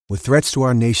With threats to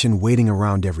our nation waiting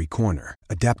around every corner,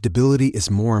 adaptability is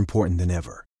more important than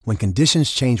ever. When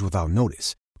conditions change without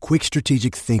notice, quick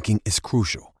strategic thinking is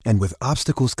crucial. And with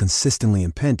obstacles consistently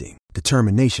impending,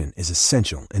 determination is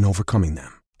essential in overcoming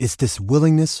them. It's this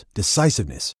willingness,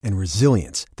 decisiveness, and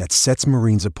resilience that sets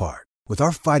Marines apart. With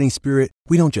our fighting spirit,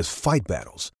 we don't just fight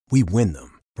battles, we win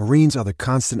them. Marines are the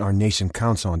constant our nation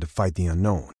counts on to fight the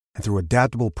unknown. And through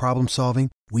adaptable problem solving,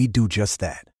 we do just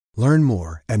that. Learn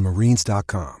more at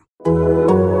marines.com. Hello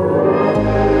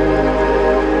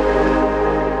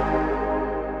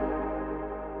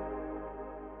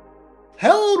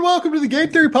and welcome to the Game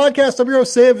Theory Podcast. I'm your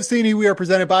host, Sam Vecini. We are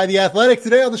presented by The Athletic.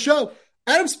 Today on the show,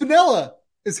 Adam Spinella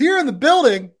is here in the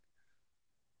building.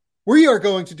 We are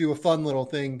going to do a fun little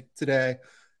thing today.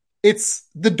 It's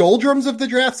the doldrums of the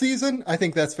draft season. I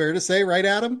think that's fair to say, right,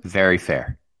 Adam? Very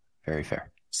fair. Very fair.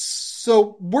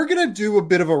 So we're going to do a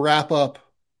bit of a wrap-up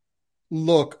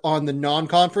look on the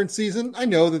non-conference season. I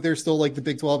know that there's still like the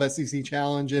Big 12 SEC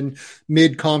Challenge and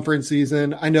mid-conference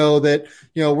season. I know that,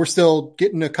 we're still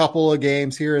getting a couple of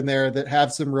games here and there that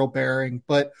have some real bearing,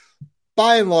 but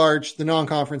by and large, the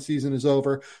non-conference season is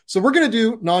over. So we're going to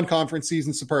do non-conference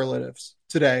season superlatives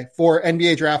today for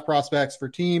NBA draft prospects, for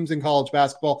teams in college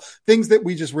basketball, things that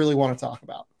we just really want to talk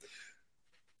about.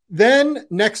 Then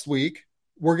next week,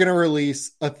 we're going to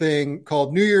release a thing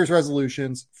called New Year's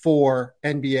resolutions for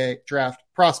NBA draft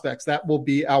prospects. That will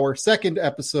be our second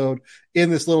episode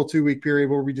in this little 2-week period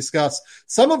where we discuss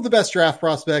some of the best draft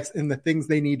prospects and the things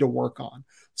they need to work on.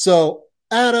 So,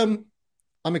 Adam,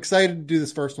 I'm excited to do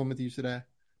this first one with you today.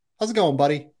 How's it going,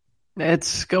 buddy?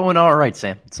 It's going all right,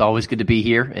 Sam. It's always good to be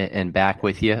here and back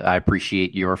with you. I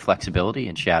appreciate your flexibility,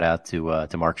 and shout out to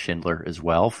Mark Schindler as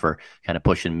well for kind of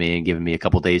pushing me and giving me a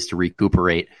couple days to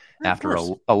recuperate after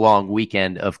a long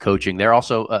weekend of coaching. They're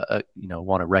also,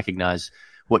 want to recognize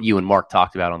what you and Mark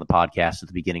talked about on the podcast at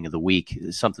the beginning of the week.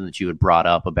 It's something that you had brought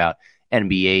up about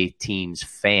NBA teams,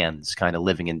 fans kind of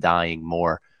living and dying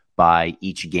more by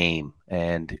each game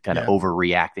and kind of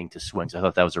overreacting to swings. I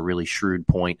thought that was a really shrewd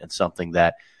point and something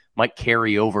that might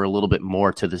carry over a little bit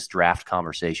more to this draft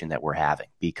conversation that we're having,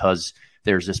 because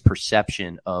there's this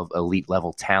perception of elite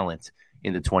level talent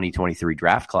in the 2023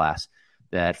 draft class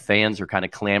that fans are kind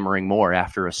of clamoring more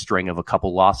after a string of a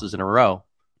couple losses in a row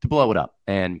to blow it up.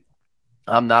 And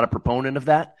I'm not a proponent of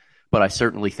that, but I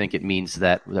certainly think it means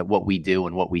that what we do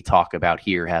and what we talk about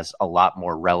here has a lot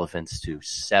more relevance to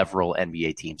several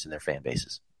NBA teams and their fan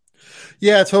bases.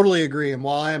 Yeah, I totally agree. And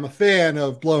while I am a fan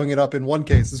of blowing it up in one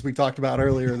case, as we talked about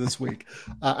earlier this week,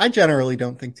 I generally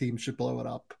don't think teams should blow it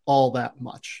up all that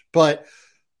much. But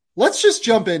let's just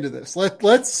jump into this.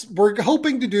 We're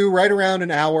hoping to do right around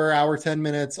an hour 10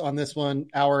 minutes on this one,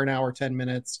 hour 10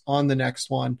 minutes on the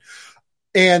next one.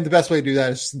 And the best way to do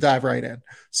that is to dive right in.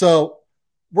 So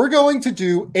we're going to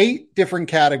do 8 different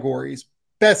categories: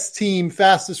 best team,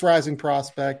 fastest rising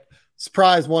prospect,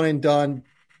 surprise one and done,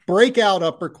 breakout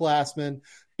upperclassman,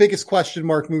 biggest question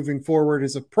mark moving forward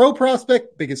as a pro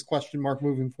prospect, biggest question mark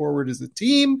moving forward as a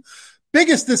team,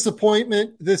 biggest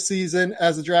disappointment this season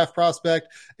as a draft prospect,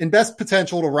 and best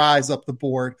potential to rise up the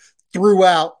board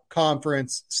throughout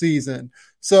conference season.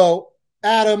 So,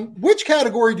 Adam, which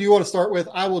category do you want to start with?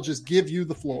 I will just give you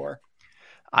the floor.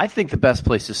 I think the best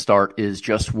place to start is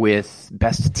just with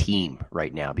best team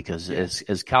right now, because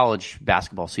as college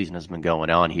basketball season has been going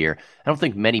on here, I don't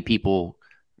think many people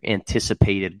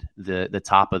anticipated the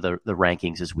top of the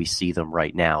rankings as we see them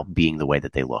right now being the way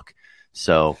that they look.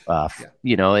 So,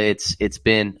 it's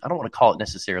been, I don't want to call it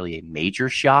necessarily a major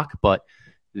shock, but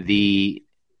the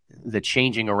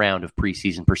changing around of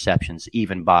preseason perceptions,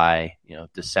 even by,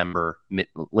 December,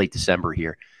 late December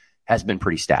here, has been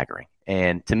pretty staggering.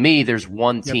 And to me, there's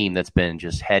one team that's been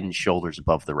just head and shoulders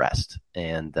above the rest.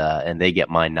 And they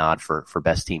get my nod for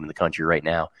best team in the country right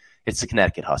now. It's the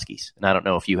Connecticut Huskies. And I don't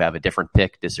know if you have a different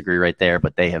pick, disagree right there,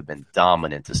 but they have been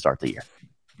dominant to start the year.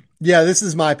 Yeah, this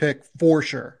is my pick for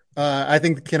sure. I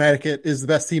think Connecticut is the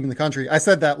best team in the country. I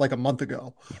said that like a month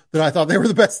ago, that I thought they were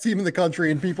the best team in the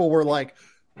country, and people were like,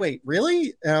 wait,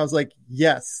 really? And I was like,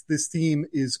 yes, this team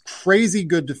is crazy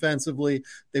good defensively.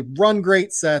 They run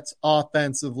great sets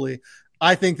offensively.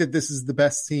 I think that this is the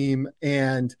best team.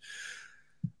 And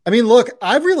I mean, look,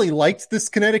 I really liked this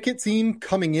Connecticut team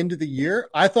coming into the year.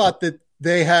 I thought that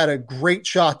they had a great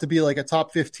shot to be like a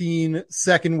top 15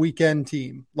 second weekend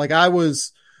team. Like I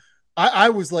was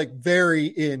like very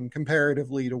in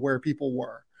comparatively to where people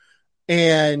were.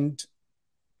 And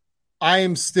I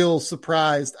am still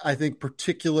surprised, I think,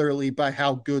 particularly by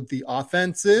how good the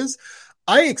offense is.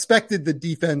 I expected the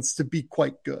defense to be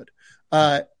quite good.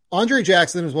 Andre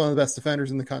Jackson is one of the best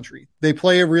defenders in the country. They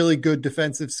play a really good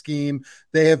defensive scheme.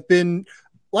 They have been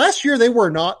last year they were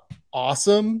not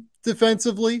awesome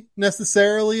defensively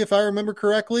necessarily, if I remember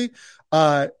correctly.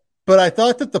 But I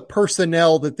thought that the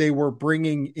personnel that they were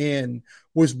bringing in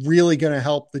was really going to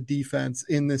help the defense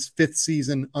in this fifth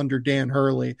season under Dan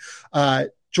Hurley.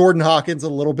 Jordan Hawkins, a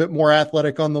little bit more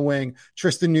athletic on the wing.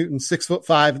 Tristan Newton, 6'5"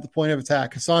 at the point of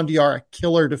attack. Hassan Diarra,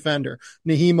 killer defender.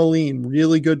 Naheem Aline,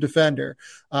 really good defender.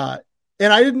 And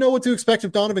I didn't know what to expect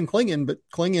of Donovan Clingan, but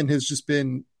Clingan has just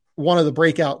been one of the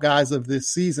breakout guys of this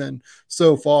season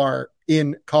so far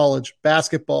in college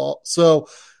basketball. So,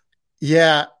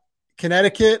 yeah,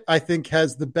 Connecticut, I think,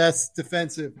 has the best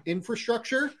defensive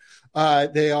infrastructure.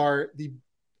 They are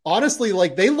honestly,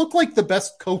 like, they look like the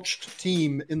best coached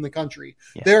team in the country.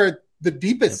 Yeah. They're the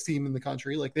deepest team in the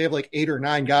country. Like, they have like 8 or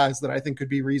 9 guys that I think could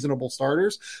be reasonable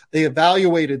starters. They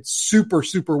evaluated super,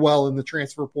 super well in the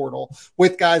transfer portal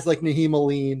with guys like Naheem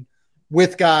Aline,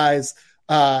 with guys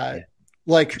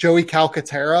like Joey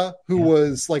Calcaterra, who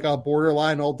was like a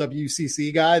borderline all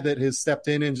WCC guy that has stepped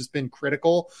in and just been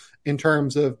critical in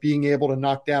terms of being able to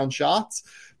knock down shots.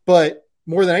 But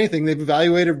more than anything, they've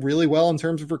evaluated really well in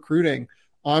terms of recruiting.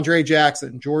 Andre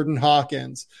Jackson, Jordan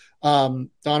Hawkins, Donovan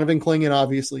Clingan,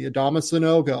 obviously, Adama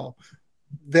Sanogo.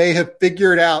 They have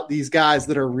figured out these guys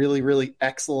that are really, really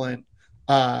excellent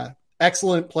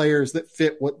players that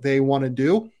fit what they want to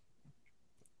do.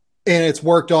 And it's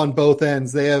worked on both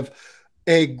ends. They have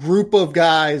a group of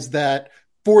guys that,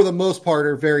 for the most part,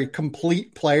 are very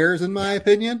complete players, in my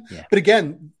opinion. Yeah. But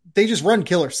again, they just run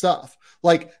killer stuff.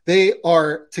 Like, they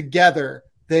are together.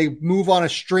 They move on a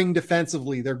string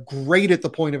defensively. They're great at the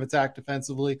point of attack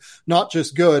defensively, not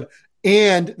just good.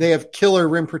 And they have killer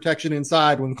rim protection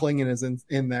inside when Clingan is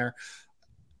in there.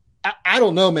 I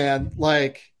don't know, man.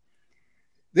 Like,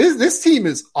 this team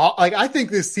is like, I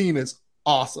think this team is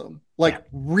awesome. Like,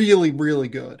 really, really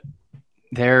good.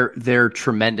 They're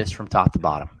tremendous from top to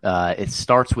bottom. It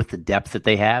starts with the depth that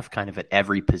they have kind of at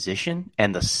every position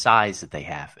and the size that they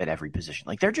have at every position.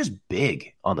 Like, they're just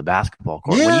big on the basketball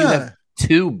court. Yeah. When you have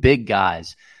 2 big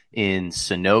guys in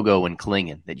Sanogo and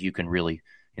Clingan that you can really,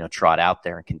 trot out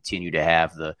there and continue to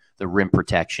have the rim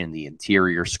protection, the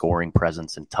interior scoring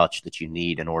presence and touch that you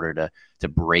need in order to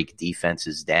break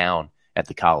defenses down at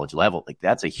the college level. Like,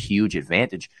 that's a huge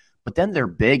advantage. But then they're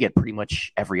big at pretty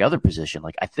much every other position.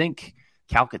 Like, I think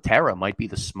Calcaterra might be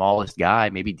the smallest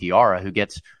guy, maybe Diarra, who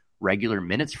gets regular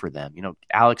minutes for them.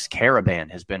 Alex Caravan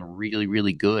has been really,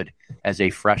 really good as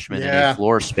a freshman and a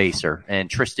floor spacer. And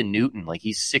Tristan Newton, like,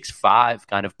 he's 6'5",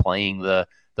 kind of playing the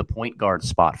point guard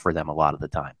spot for them a lot of the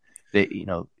time.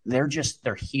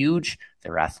 They're huge,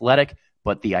 they're athletic,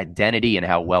 but the identity and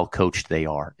how well coached they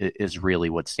are is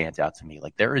really what stands out to me.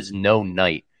 Like, there is no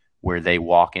night where they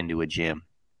walk into a gym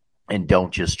and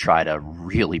don't just try to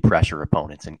really pressure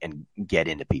opponents and get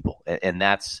into people. And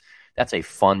that's a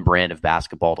fun brand of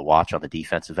basketball to watch on the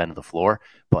defensive end of the floor,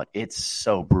 but it's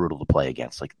so brutal to play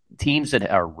against. Like, teams that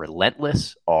are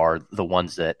relentless are the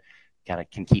ones that kind of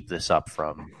can keep this up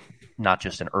from not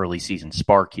just an early season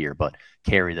spark here, but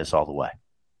carry this all the way.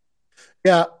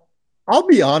 Yeah, I'll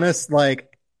be honest.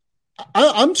 Like,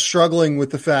 I'm struggling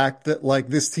with the fact that, like,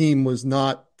 this team was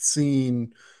not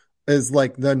seen as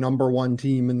like the number 1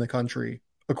 team in the country,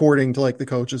 according to like the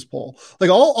coaches poll.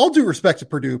 Like, all due respect to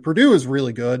Purdue. Purdue is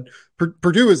really good.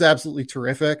 Purdue is absolutely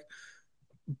terrific.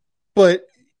 But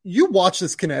you watch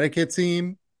this Connecticut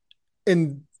team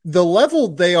and the level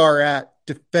they are at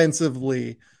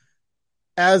defensively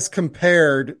as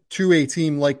compared to a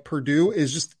team like Purdue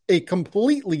is just a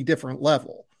completely different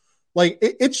level. Like,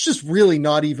 it's just really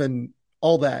not even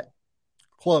all that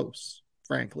close,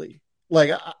 frankly.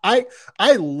 Like, I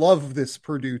love this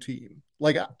Purdue team.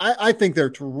 Like, I think they're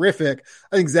terrific.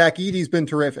 I think Zach Edey's been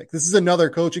terrific. This is another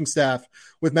coaching staff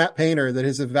with Matt Painter that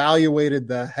has evaluated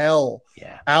the hell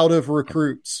out of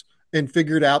recruits and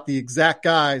figured out the exact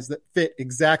guys that fit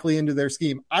exactly into their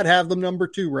scheme. I'd have them number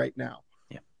 2 right now.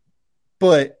 Yeah.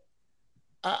 But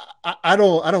I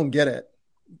don't get it.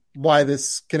 Why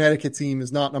this Connecticut team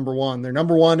is not number 1. They're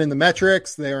number 1 in the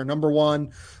metrics. They are number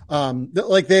 1.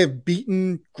 Like, they have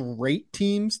beaten great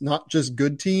teams, not just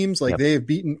good teams. Like, they have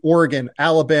beaten Oregon,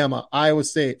 Alabama, Iowa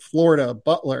State, Florida,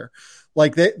 Butler.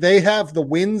 Like, they have the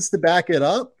wins to back it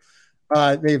up.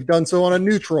 They've done so on a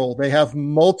neutral. They have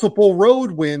multiple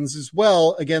road wins as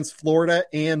well against Florida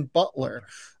and Butler.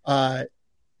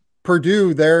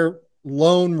 Purdue, their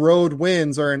lone road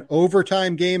wins are an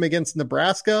overtime game against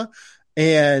Nebraska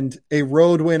and a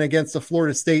road win against a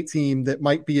Florida State team that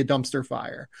might be a dumpster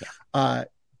fire. Yeah.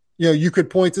 You could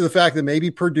point to the fact that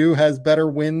maybe Purdue has better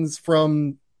wins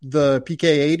from the PK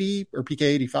 80 or PK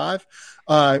 85,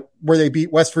 where they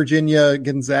beat West Virginia,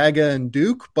 Gonzaga, and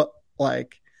Duke. But,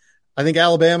 like, I think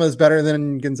Alabama is better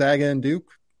than Gonzaga and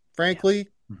Duke, frankly.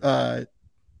 I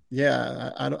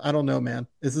don't know, man.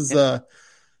 This is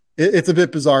it's a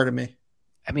bit bizarre to me.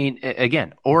 I mean,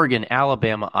 again, Oregon,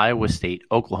 Alabama, Iowa State,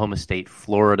 Oklahoma State,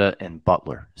 Florida, and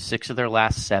Butler. 6 of their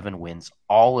last 7 wins,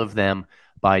 all of them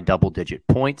by double-digit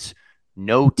points.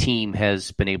 No team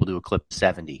has been able to eclipse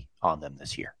 70 on them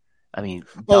this year. I mean,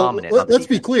 dominant. Let's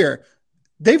be clear.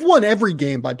 They've won every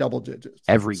game by double digits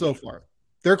so far.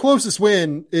 Their closest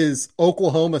win is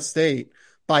Oklahoma State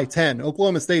by 10.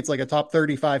 Oklahoma State's like a top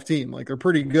 35 team. Like, they're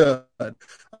pretty good. The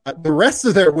rest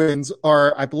of their wins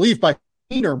are, I believe, by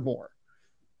 10 or more.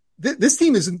 This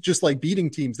team isn't just like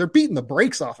beating teams. They're beating the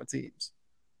brakes off of teams.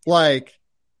 Like,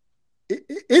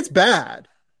 it's bad.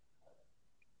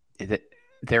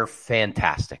 They're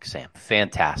fantastic, Sam.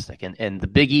 Fantastic. And the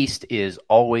Big East is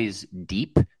always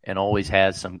deep and always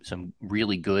has some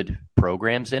really good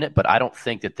programs in it. But I don't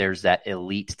think that there's that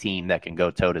elite team that can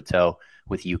go toe-to-toe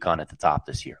with UConn at the top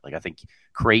this year. Like, I think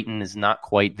Creighton is not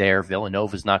quite there.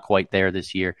 Villanova's not quite there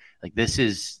this year. Like, this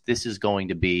is going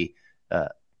to be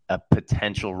a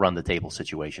potential run-the-table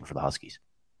situation for the Huskies.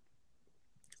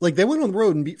 Like, they went on the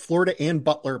road and beat Florida and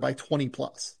Butler by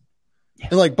 20+. Yeah.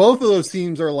 And, like, both of those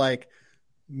teams are, like,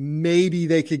 maybe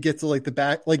they could get to like the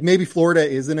back, like maybe Florida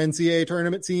is an NCAA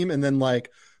tournament team. And then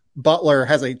like Butler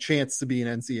has a chance to be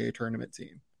an NCAA tournament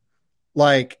team.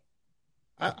 Like,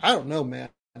 I don't know, man.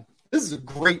 This is a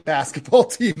great basketball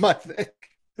team. I think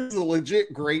this is a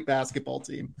legit great basketball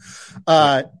team.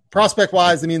 Prospect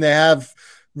wise, I mean, they have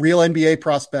real NBA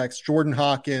prospects, Jordan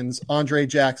Hawkins, Andre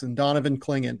Jackson, Donovan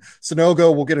Clingan.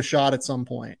 Sanogo will get a shot at some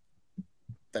point.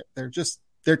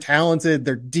 They're talented.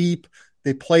 They're deep.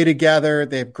 They play together.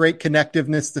 They have great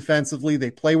connectiveness defensively.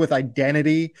 They play with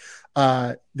identity.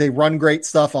 They run great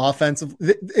stuff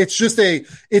offensively.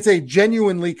 It's a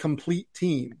genuinely complete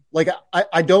team. Like,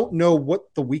 I don't know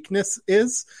what the weakness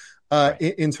is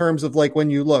in terms of like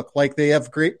when you look, like they have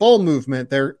great ball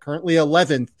movement. They're currently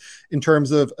 11th in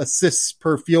terms of assists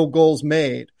per field goals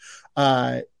made.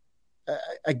 I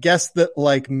guess that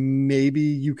like maybe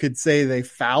you could say they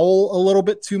foul a little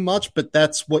bit too much, but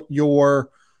that's what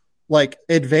your like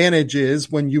advantage is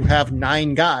when you have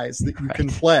 9 guys that you can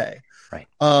play. Right.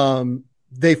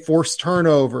 They force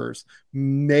turnovers.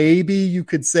 Maybe you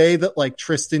could say that like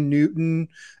Tristan Newton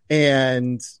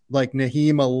and like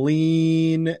Naheem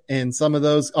Aline and some of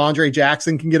those, Andre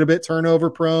Jackson can get a bit turnover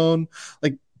prone.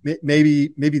 Like maybe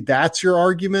that's your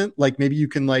argument. Like maybe you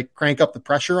can like crank up the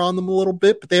pressure on them a little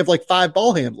bit, but they have like 5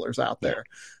 ball handlers out there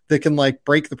that can like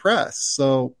break the press.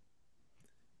 So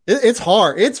it's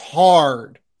hard. It's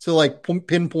hard to like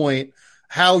pinpoint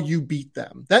how you beat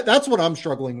them. That's what I'm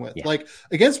struggling with. Yeah. Like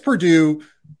against Purdue,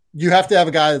 you have to have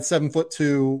a guy that's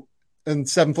 7'2" and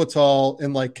 7 foot tall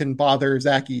and like can bother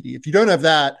Zach Edey. If you don't have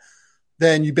that,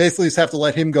 then you basically just have to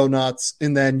let him go nuts.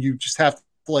 And then you just have to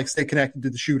like stay connected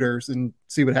to the shooters and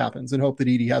see what happens and hope that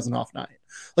Edey has an off night.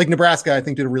 Like Nebraska, I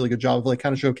think did a really good job of like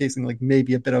kind of showcasing like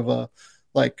maybe a bit of a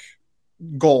like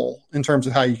goal in terms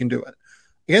of how you can do it.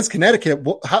 Against Connecticut,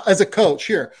 as a coach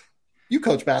here, you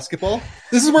coach basketball.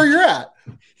 This is where you're at.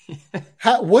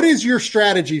 What is your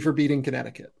strategy for beating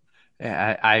Connecticut?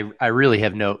 I really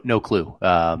have no clue.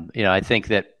 I think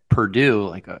that Purdue,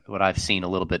 like what I've seen a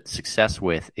little bit success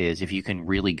with is if you can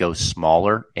really go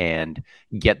smaller and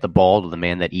get the ball to the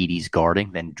man that Edey's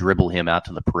guarding, then dribble him out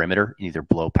to the perimeter and either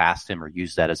blow past him or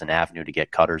use that as an avenue to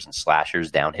get cutters and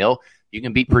slashers downhill. You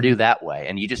can beat Purdue that way.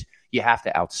 And you have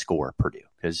to outscore Purdue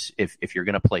because if you're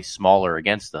going to play smaller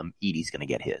against them, Edey's going to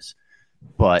get his.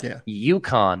 But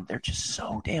UConn, they're just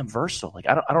so damn versatile. Like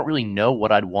I don't really know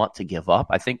what I'd want to give up.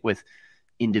 I think with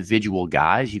individual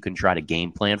guys, you can try to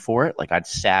game plan for it. Like I'd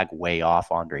sag way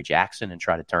off Andre Jackson and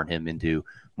try to turn him into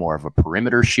more of a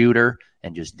perimeter shooter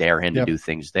and just dare him to do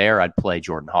things there. I'd play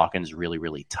Jordan Hawkins really,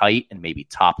 really tight and maybe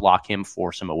top lock him,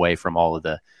 force him away from all of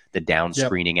the down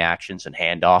screening actions and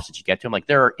handoffs that you get to him. Like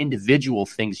there are individual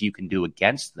things you can do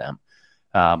against them.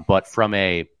 But from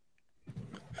they're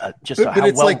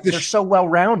so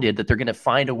well-rounded that they're going to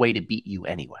find a way to beat you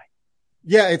anyway.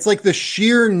 Yeah, it's like the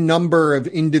sheer number of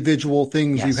individual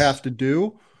things you have to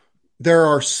do. There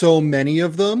are so many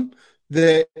of them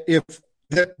that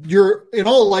you're in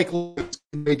all likelihood,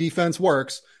 the way defense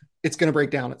works, it's going to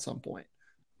break down at some point.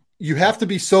 You have to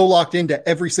be so locked into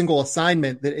every single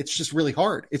assignment that it's just really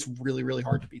hard. It's really, really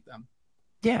hard to beat them.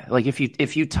 Yeah, like if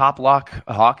you top lock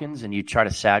Hawkins and you try to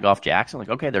sag off Jackson, like,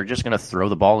 okay, they're just going to throw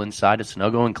the ball inside to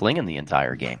Sanogo and Clingan the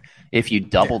entire game. If you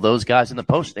double those guys in the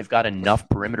post, they've got enough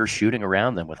perimeter shooting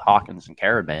around them with Hawkins and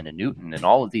Caravan and Newton and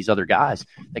all of these other guys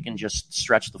that can just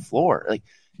stretch the floor. Like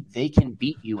they can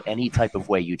beat you any type of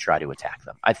way you try to attack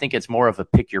them. I think it's more of a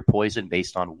pick your poison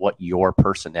based on what your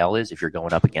personnel is if you're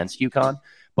going up against UConn.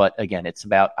 But again, it's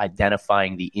about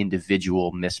identifying the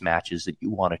individual mismatches that you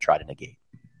want to try to negate.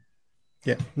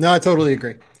 Yeah, no, I totally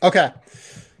agree. Okay.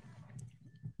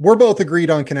 We're both agreed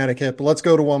on Connecticut, but let's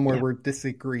go to one where we're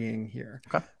disagreeing here.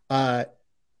 Okay.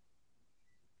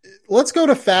 Let's go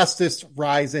to fastest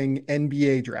rising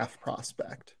NBA draft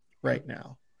prospect right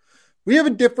now. We have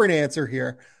a different answer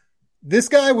here. This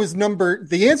guy was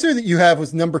the answer that you have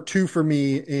was number 2 for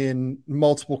me in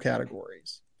multiple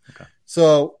categories. Okay.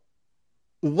 So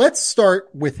let's start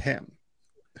with him.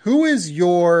 Who is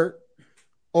your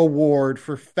award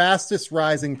for fastest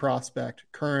rising prospect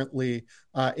currently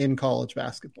in college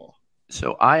basketball?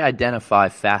 So I identify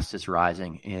fastest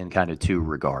rising in kind of 2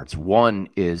 regards. One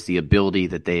is the ability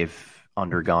that they've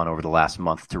undergone over the last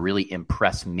month to really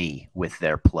impress me with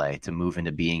their play, to move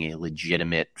into being a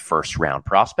legitimate first round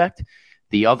prospect.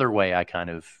 The other way I kind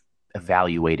of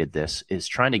evaluated this is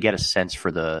trying to get a sense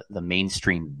for the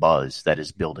mainstream buzz that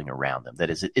is building around them. That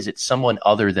is it someone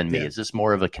other than me? Yeah. Is this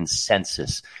more of a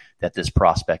consensus that this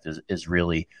prospect is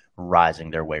really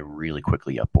rising their way really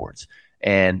quickly upwards?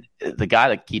 And the guy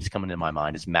that keeps coming to my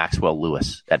mind is Maxwell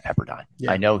Lewis at Pepperdine.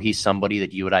 Yeah. I know he's somebody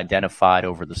that you had identified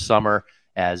over the summer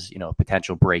as, a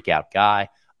potential breakout guy.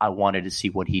 I wanted to see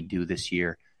what he'd do this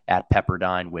year at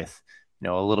Pepperdine with,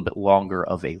 a little bit longer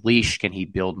of a leash. Can he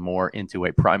build more into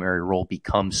a primary role,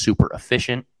 become super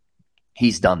efficient?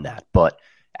 He's done that, but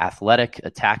athletic,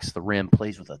 attacks the rim,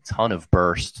 plays with a ton of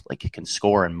burst, like he can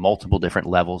score in multiple different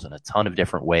levels in a ton of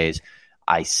different ways.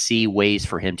 I see ways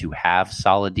for him to have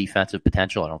solid defensive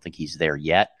potential. I don't think he's there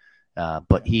yet,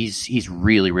 but he's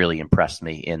really, really impressed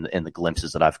me in the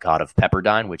glimpses that I've caught of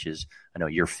Pepperdine, which is, I know,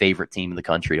 your favorite team in the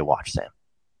country to watch, Sam.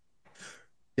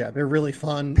 Yeah, they're really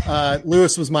fun.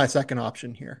 Lewis was my second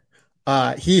option here.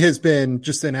 He has been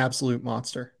just an absolute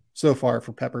monster so far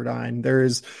for Pepperdine.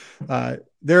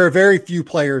 There are very few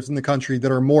players in the country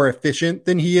that are more efficient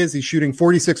than he is. He's shooting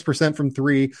 46% from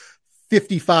 3,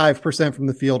 55% from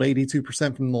the field,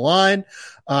 82% from the line,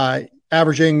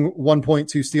 averaging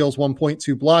 1.2 steals,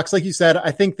 1.2 blocks. Like you said,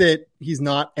 I think that he's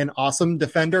not an awesome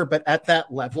defender, but at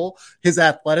that level, his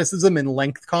athleticism and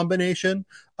length combination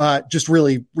just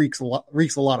really wreaks a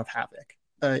lot of havoc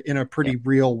in a pretty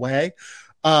real way.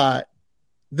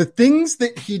 The things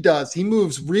that he does, he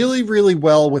moves really, really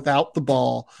well without the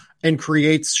ball and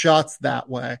creates shots that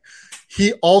way.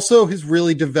 He also has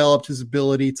really developed his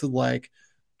ability to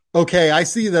okay, I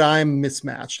see that I'm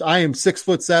mismatched. I am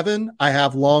 6'7". I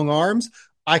have long arms.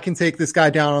 I can take this guy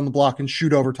down on the block and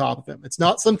shoot over top of him. It's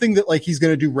not something that he's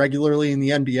going to do regularly in the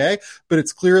NBA, but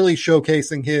it's clearly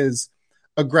showcasing his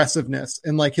aggressiveness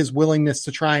and his willingness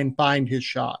to try and find his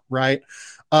shot. Right.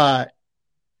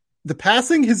 The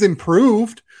passing has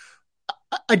improved.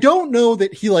 I don't know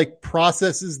that he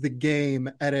processes the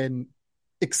game at an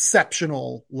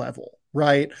exceptional level.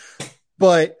 Right.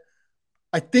 But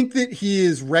I think that he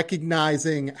is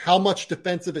recognizing how much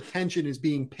defensive attention is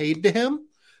being paid to him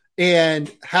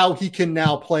and how he can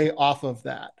now play off of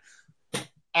that.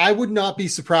 I would not be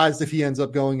surprised if he ends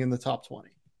up going in the top 20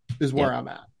 is where I'm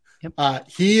at. Yep.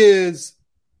 He is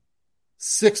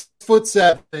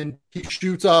 6'7". He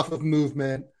shoots off of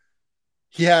movement.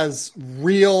 He has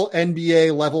real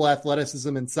NBA level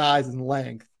athleticism and size and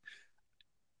length.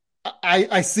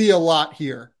 I see a lot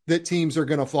here that teams are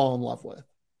going to fall in love with.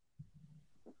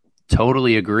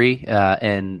 Totally agree.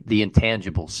 And the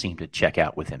intangibles seem to check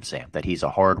out with him, Sam, that he's a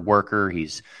hard worker.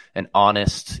 He's an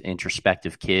honest,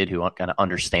 introspective kid who kind of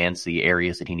understands the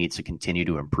areas that he needs to continue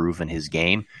to improve in his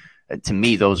game. To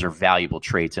me, those are valuable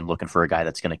traits and looking for a guy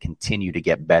that's going to continue to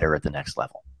get better at the next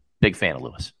level. Big fan of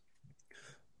Lewis.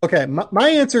 Okay. My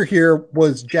answer here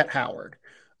was Jet Howard.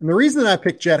 And the reason that I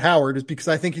picked Jet Howard is because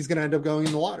I think he's going to end up going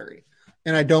in the lottery.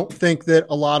 And I don't think that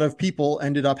a lot of people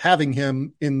ended up having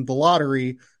him in the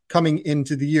lottery coming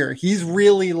into the year. He's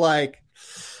really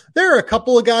there are a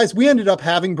couple of guys. We ended up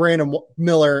having Brandon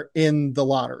Miller in the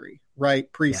lottery,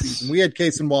 right? Preseason. Yes. We had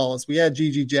Cason Wallace. We had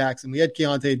Gigi Jackson. We had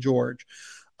Keontae George.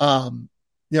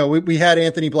 We had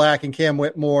Anthony Black and Cam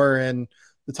Whitmore and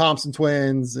the Thompson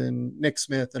twins and Nick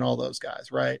Smith and all those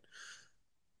guys, right?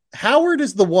 Howard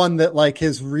is the one that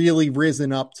has really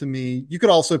risen up to me. You could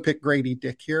also pick Grady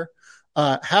Dick here.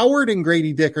 Howard and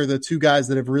Grady Dick are the two guys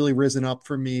that have really risen up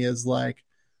for me as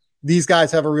these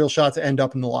guys have a real shot to end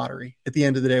up in the lottery at the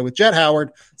end of the day. With Jet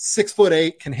Howard,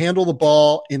 6'8", can handle the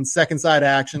ball in second side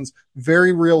actions,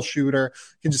 very real shooter,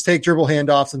 can just take dribble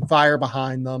handoffs and fire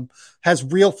behind them, has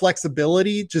real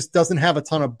flexibility, just doesn't have a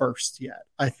ton of burst yet,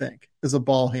 I think, as a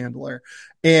ball handler.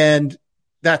 And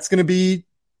that's going to be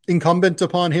incumbent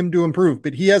upon him to improve,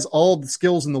 but he has all the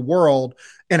skills in the world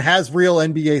and has real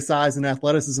NBA size and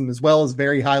athleticism, as well as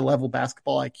very high level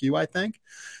basketball IQ, I think,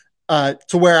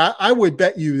 to where I would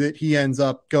bet you that he ends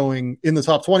up going in the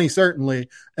top 20, certainly.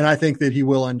 And I think that he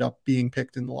will end up being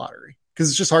picked in the lottery, because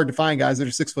it's just hard to find guys that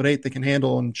are 6'8" that can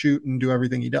handle and shoot and do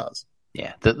everything he does.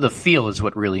 Yeah. The feel is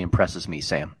what really impresses me,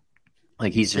 Sam.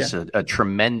 Like, he's just a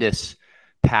tremendous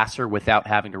passer without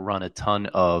having to run a ton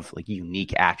of like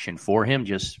unique action for him.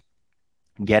 Just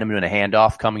get him in a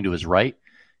handoff coming to his right,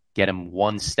 get him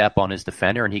one step on his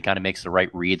defender, and he kind of makes the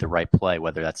right read, the right play,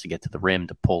 whether that's to get to the rim,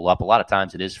 to pull up. A lot of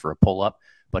times it is for a pull up,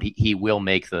 but he will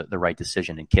make the right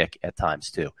decision and kick at times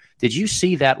too. Did you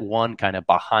see that one kind of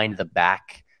behind the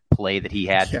back play that he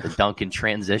had to the dunk in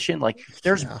transition? Like,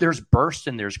 there's burst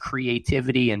and there's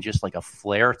creativity and just like a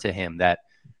flair to him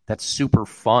that's super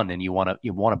fun and you want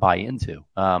to buy into.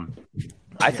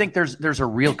 I think there's a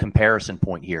real comparison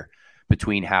point here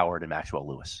between Howard and Maxwell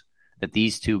Lewis, that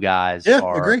these two guys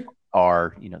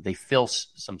are, they fill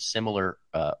some similar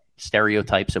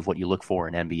stereotypes of what you look for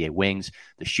in NBA wings,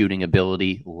 the shooting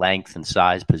ability, length and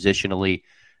size positionally.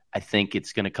 I think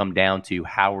it's going to come down to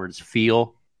Howard's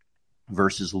feel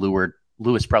versus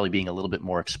Lewis probably being a little bit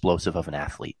more explosive of an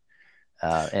athlete.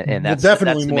 And that's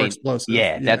definitely that's more main,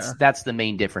 explosive. That's the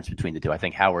main difference between the two. I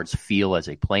think Howard's feel as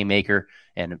a playmaker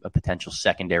and a potential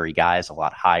secondary guy is a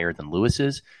lot higher than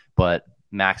Lewis's, but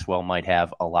Maxwell might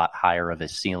have a lot higher of a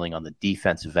ceiling on the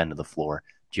defensive end of the floor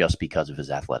just because of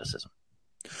his athleticism.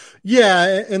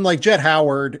 Yeah, and like Jet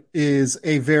Howard is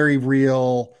a very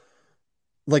real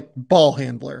like ball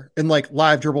handler and like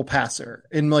live dribble passer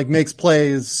and like makes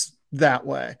plays that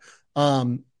way.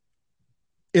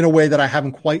 In a way that I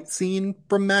haven't quite seen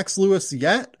from Max Lewis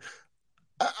yet.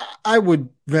 I would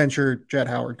venture Jet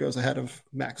Howard goes ahead of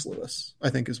Max Lewis,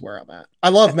 I think, is where I'm at. I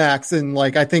love Max, and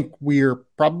like I think we're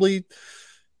probably,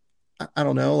 I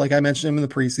don't know, like I mentioned him in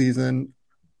the preseason.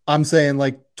 I'm saying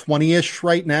like 20-ish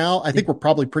right now. I think we're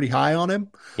probably pretty high on him.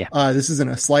 Yeah. This isn't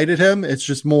a slight at him. It's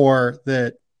just more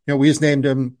that, we just named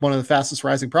him one of the fastest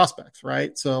rising prospects,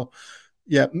 right? So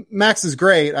yeah, Max is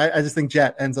great. I just think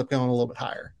Jet ends up going a little bit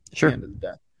higher. Sure. At the end of the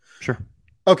day. Sure.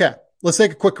 Okay, let's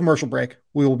take a quick commercial break.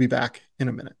 We will be back in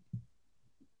a minute.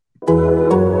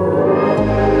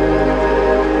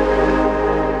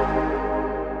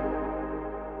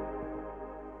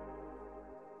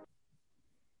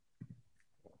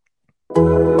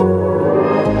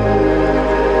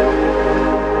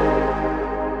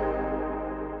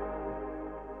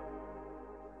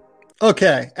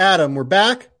 Okay, Adam, we're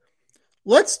back.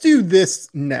 Let's do this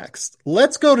next.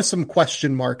 Let's go to some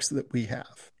question marks that we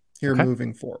have here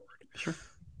moving forward. Sure.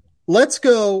 Let's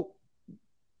go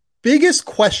biggest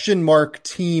question mark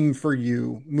team for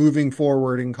you moving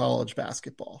forward in college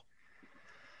basketball.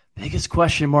 Biggest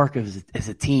question mark as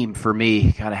a team for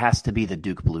me kind of has to be the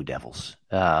Duke Blue Devils.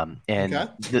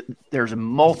 There's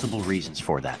multiple reasons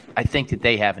for that. I think that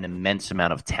they have an immense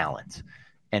amount of talent.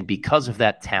 And because of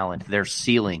that talent, their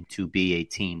ceiling to be a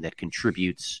team that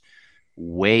contributes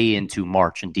way into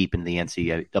March and deep in the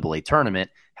NCAA tournament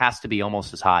has to be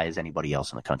almost as high as anybody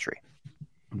else in the country.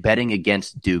 Betting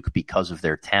against Duke because of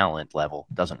their talent level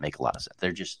doesn't make a lot of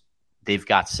sense. They've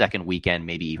got second weekend,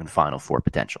 maybe even Final Four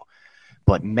potential.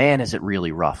 But man, is it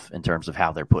really rough in terms of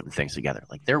how they're putting things together.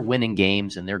 Like, they're winning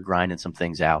games and they're grinding some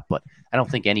things out, but I don't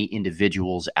think any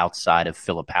individuals outside of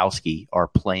Filipowski are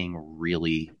playing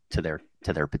really to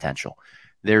their potential.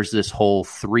 There's this whole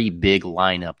three big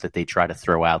lineup that they try to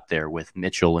throw out there with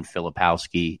Mitchell and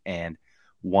Filipowski and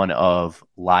one of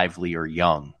Lively or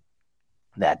Young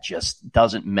that just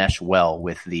doesn't mesh well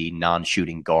with the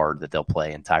non-shooting guard that they'll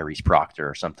play in Tyrese Proctor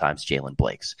or sometimes Jalen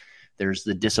Blakes. There's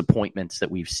the disappointments that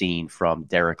we've seen from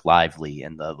Derek Lively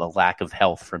and the lack of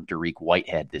health from Dariq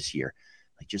Whitehead this year.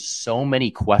 Like, just so many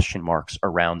question marks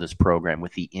around this program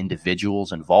with the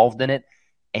individuals involved in it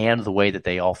and the way that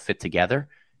they all fit together,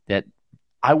 that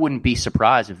I wouldn't be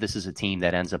surprised if this is a team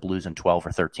that ends up losing 12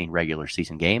 or 13 regular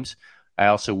season games. I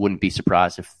also wouldn't be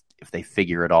surprised if they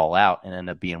figure it all out and end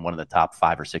up being one of the top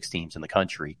 5 or 6 teams in the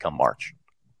country come March.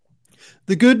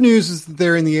 The good news is that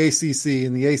they're in the ACC,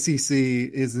 and the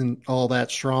ACC isn't all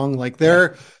that strong. Like,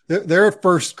 their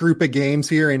first group of games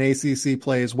here in ACC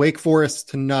play is Wake Forest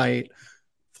tonight,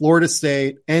 Florida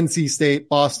State, NC State,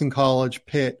 Boston College,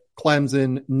 Pitt,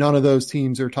 Clemson. None of those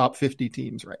teams are top 50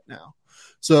 teams right now.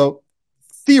 So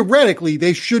theoretically,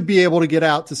 they should be able to get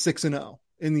out to 6-0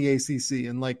 in the ACC,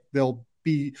 and like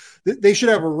they should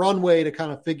have a runway to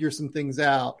kind of figure some things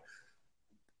out.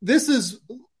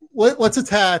 Let's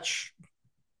attach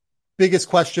biggest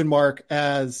question mark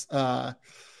as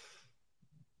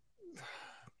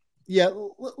Yeah,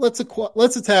 let's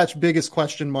attach biggest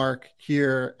question mark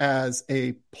here as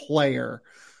a player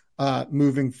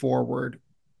moving forward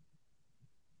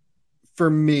for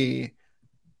me.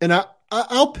 And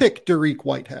I'll pick Dariq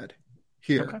Whitehead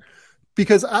here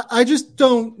because I just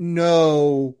don't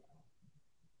know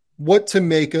what to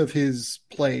make of his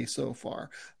play so far.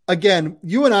 Again,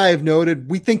 you and I have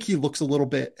noted, we think he looks a little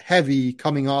bit heavy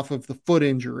coming off of the foot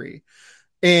injury.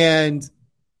 And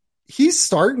he's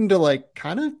starting to like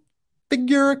kind of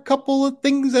figure a couple of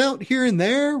things out here and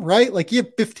there, right? Like he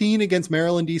had 15 against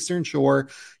Maryland Eastern Shore.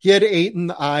 He had 8 in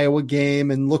the Iowa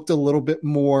game and looked a little bit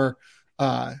more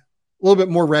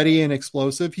ready and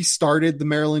explosive. He started the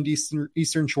Maryland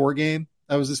Eastern Shore game.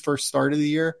 That was his first start of the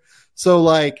year. So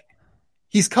like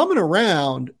he's coming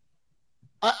around.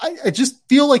 I just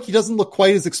feel like he doesn't look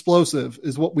quite as explosive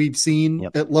as what we've seen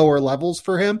at lower levels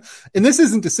for him. And this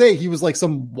isn't to say he was like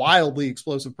some wildly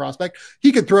explosive prospect.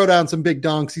 He could throw down some big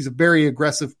dunks. He's a very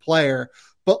aggressive player,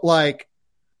 but like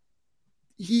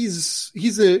he's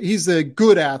a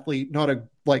good athlete, not a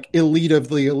like elite of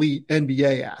the elite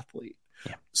NBA athlete.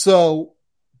 Yeah. So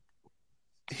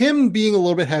him being a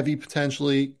little bit heavy,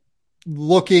 potentially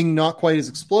looking not quite as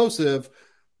explosive,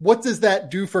 what does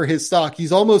that do for his stock?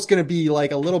 He's almost going to be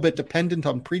like a little bit dependent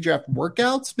on pre-draft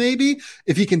workouts, maybe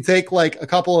if he can take like a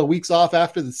couple of weeks off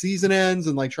after the season ends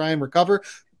and like try and recover.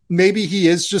 Maybe he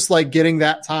is just like getting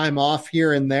that time off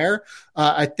here and there.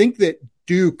 I think that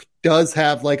Duke does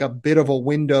have like a bit of a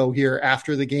window here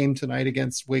after the game tonight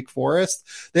against Wake Forest.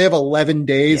 They have 11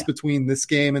 days between this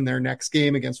game and their next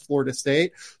game against Florida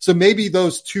State. So maybe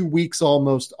those 2 weeks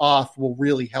almost off will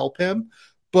really help him.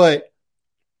 But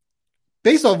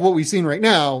based off what we've seen right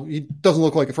now, he doesn't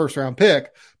look like a first-round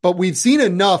pick, but we've seen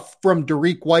enough from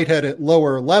Dariq Whitehead at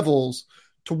lower levels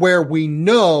to where we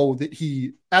know that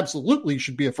he absolutely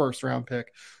should be a first-round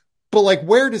pick. But like,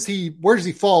 where does he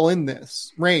fall in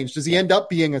this range? Does he end up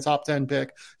being a top 10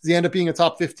 pick? Does he end up being a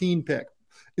top 15 pick?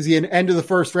 Is he an end of the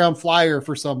first-round flyer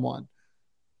for someone?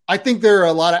 I think there are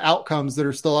a lot of outcomes that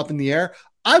are still up in the air.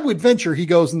 I would venture he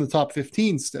goes in the top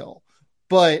 15 still,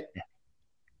 but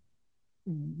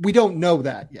we don't know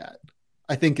that yet,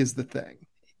 I think is the thing.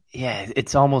 Yeah,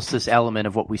 it's almost this element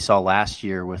of what we saw last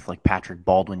year with like Patrick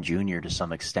Baldwin Jr. to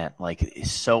some extent. Like,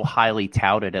 is so highly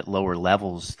touted at lower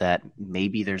levels that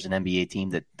maybe there's an NBA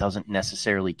team that doesn't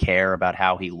necessarily care about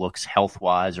how he looks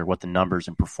health-wise or what the numbers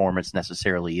and performance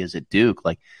necessarily is at Duke.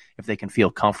 Like, if they can feel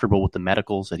comfortable with the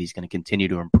medicals that he's going to continue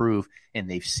to improve and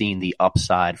they've seen the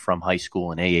upside from high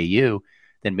school and AAU,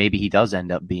 then maybe he does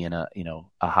end up being a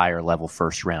higher level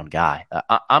first round guy.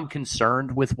 I'm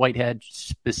concerned with Whitehead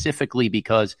specifically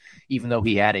because even though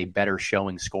he had a better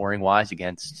showing scoring wise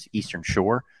against Eastern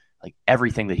Shore, like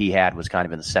everything that he had was kind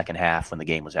of in the second half when the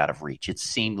game was out of reach. It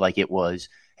seemed like it was,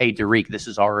 hey, Dariq, this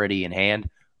is already in hand.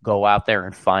 Go out there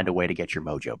and find a way to get your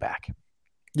mojo back.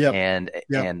 Yeah.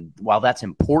 And while that's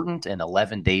important, and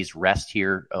 11 days rest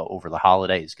here over the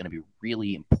holiday is going to be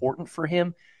really important for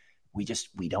him, we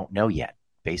don't know yet.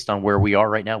 Based on where we are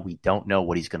right now, we don't know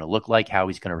what he's going to look like, how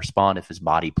he's going to respond, if his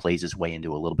body plays his way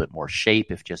into a little bit more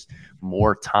shape, if just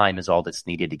more time is all that's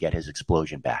needed to get his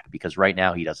explosion back. Because right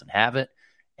now he doesn't have it,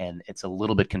 and it's a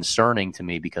little bit concerning to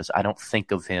me because I don't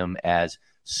think of him as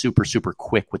super, super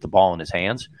quick with the ball in his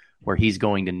hands, where he's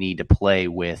going to need to play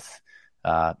with,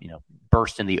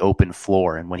 burst in the open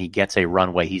floor. And when he gets a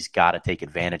runway, he's got to take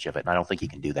advantage of it. And I don't think he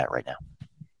can do that right now.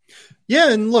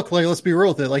 Yeah, and look, like, let's be real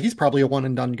with it. Like, he's probably a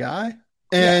one-and-done guy.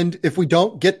 And if we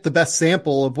don't get the best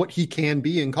sample of what he can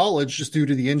be in college, just due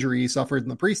to the injury he suffered in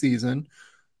the preseason,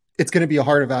 it's going to be a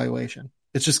hard evaluation.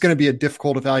 It's just going to be a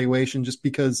difficult evaluation just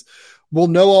because we'll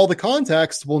know all the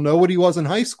context. We'll know what he was in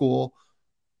high school,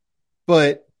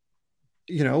 but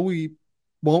we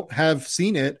won't have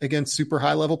seen it against super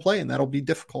high level play. And that'll be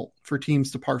difficult for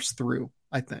teams to parse through,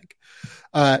 I think.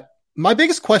 My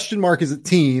biggest question mark as a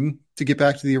team, to get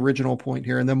back to the original point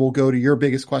here, and then we'll go to your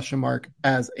biggest question mark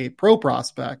as a pro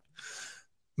prospect.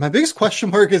 My biggest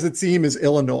question mark as a team is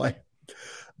Illinois.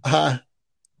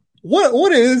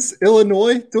 What is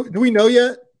Illinois? Do we know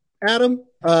yet, Adam?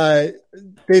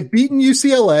 They've beaten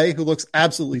UCLA, who looks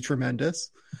absolutely tremendous.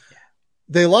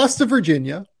 They lost to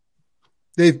Virginia.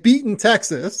 They've beaten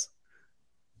Texas.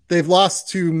 They've lost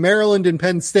to Maryland and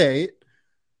Penn State.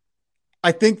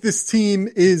 I think this team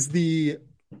is the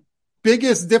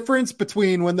biggest difference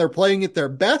between when they're playing at their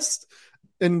best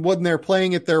and when they're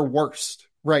playing at their worst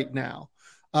right now.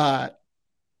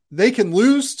 They can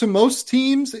lose to most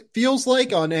teams, it feels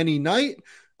like, on any night.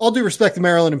 All due respect to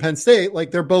Maryland and Penn State, like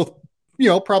they're both,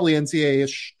 probably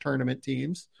NCAA-ish tournament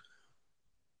teams,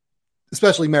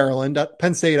 especially Maryland.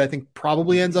 Penn State, I think,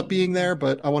 probably ends up being there,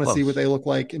 but I want to see what they look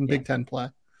like in Big Ten play.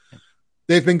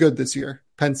 they've been good this year,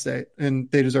 Penn State, and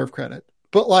they deserve credit.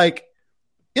 But like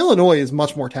Illinois is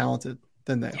much more talented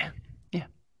than they are. Yeah.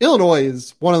 Illinois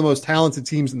is one of the most talented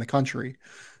teams in the country,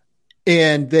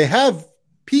 and they have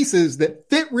pieces that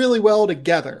fit really well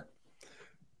together.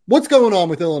 What's going on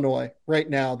with Illinois right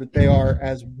now that they are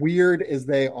as weird as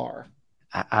they are?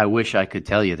 I wish I could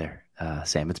tell you there,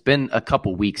 Sam. It's been a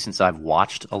couple weeks since I've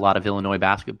watched a lot of Illinois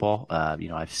basketball.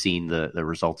 I've seen the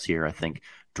results here. I think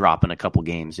dropping a couple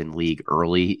games in league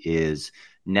early is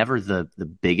never the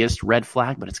biggest red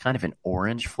flag, but it's kind of an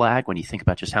orange flag when you think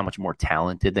about just how much more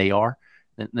talented they are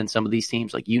than some of these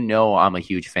teams. Like, I'm a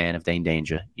huge fan of Dane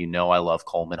Danger. I love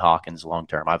Coleman Hawkins long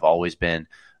term. I've always been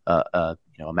a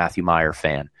Matthew Meyer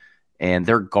fan. And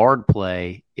their guard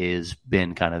play has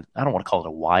been kind of, I don't want to call it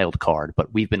a wild card,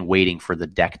 but we've been waiting for the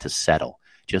deck to settle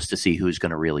just to see who's going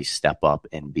to really step up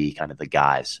and be kind of the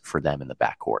guys for them in the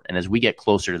backcourt. And as we get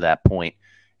closer to that point,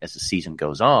 as the season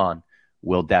goes on,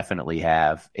 we'll definitely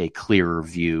have a clearer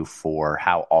view for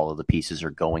how all of the pieces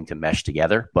are going to mesh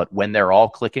together. But when they're all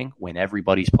clicking, when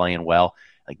everybody's playing well,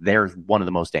 like, they're one of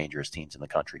the most dangerous teams in the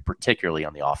country, particularly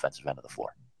on the offensive end of the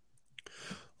floor.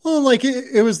 Well, like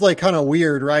it was like kind of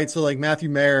weird, right? So like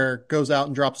Matthew Mayer goes out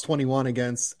and drops 21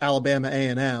 against Alabama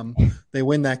A&M. They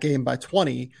win that game by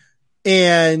 20.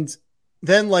 And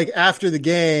then like after the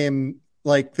game,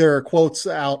 like there are quotes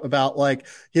out about like,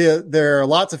 yeah, there are a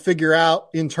lot to figure out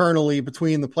internally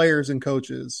between the players and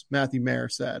coaches, Matthew Mayer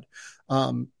said.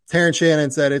 Terrence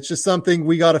Shannon said, it's just something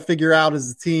we got to figure out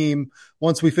as a team.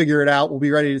 Once we figure it out, we'll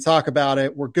be ready to talk about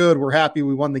it. We're good. We're happy.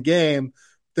 We won the game.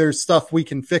 There's stuff we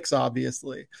can fix,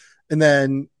 obviously. And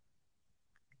then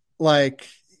like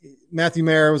Matthew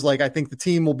Mayer was like, I think the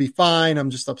team will be fine.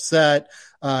 I'm just upset.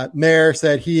 Mayer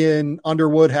said he and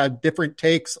Underwood had different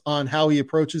takes on how he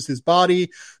approaches his body.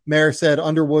 Mayer said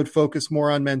Underwood focused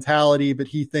more on mentality, but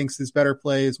he thinks his better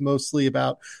play is mostly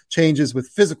about changes with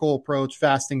physical approach,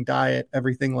 fasting diet,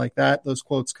 everything like that. Those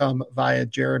quotes come via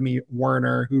Jeremy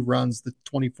Werner, who runs the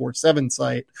 24/7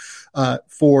 site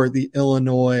for the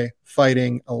Illinois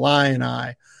Fighting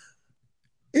Illini.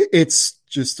 It's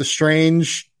just a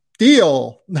strange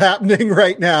deal happening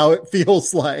right now. It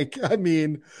feels like, I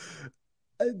mean,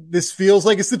 this feels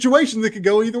like a situation that could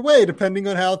go either way, depending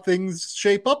on how things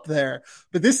shape up there.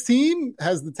 But this team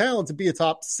has the talent to be a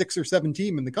top 6 or 7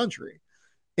 team in the country,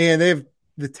 and they have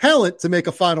the talent to make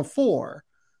a Final Four.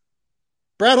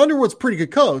 Brad Underwood's a pretty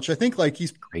good coach. I think like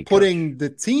he's putting the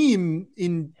team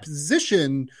in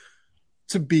position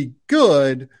to be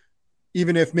good,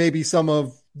 even if maybe some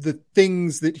of the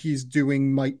things that he's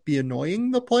doing might be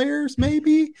annoying the players.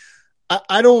 Maybe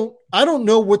I don't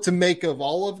know what to make of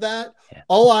all of that. Yeah.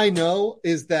 All I know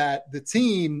is that the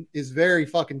team is very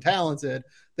fucking talented.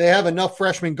 They have enough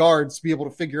freshman guards to be able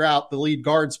to figure out the lead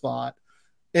guard spot.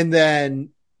 And then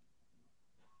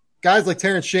guys like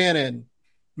Terrence Shannon,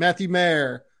 Matthew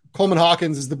Mayer, Coleman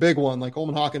Hawkins is the big one. Like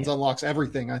Coleman Hawkins unlocks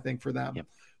everything, I think, for them. Yep.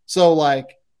 So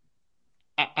like,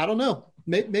 I don't know.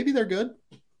 Maybe they're good.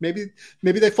 Maybe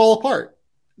they fall apart.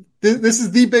 This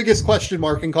is the biggest question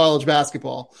mark in college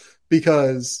basketball,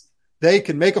 because they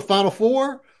can make a Final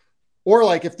Four, or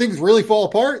like if things really fall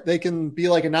apart, they can be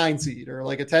like a 9 seed or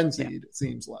like a 10 seed. It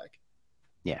seems like.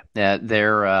 Yeah,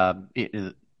 they're.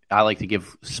 I like to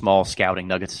give small scouting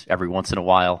nuggets every once in a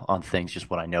while on things. Just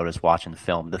what I noticed watching the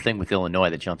film. The thing with Illinois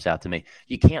that jumps out to me: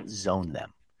 you can't zone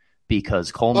them,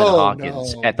 because Coleman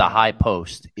Hawkins at the high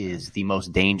post is the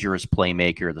most dangerous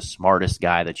playmaker, the smartest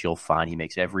guy that you'll find. He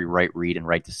makes every right read and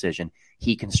right decision.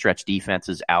 He can stretch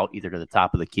defenses out either to the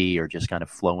top of the key or just kind of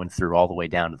flowing through all the way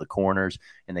down to the corners,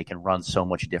 and they can run so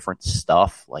much different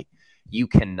stuff. Like, you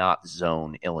cannot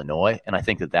zone Illinois, and I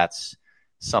think that that's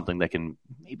something that can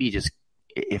maybe just,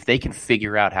 if they can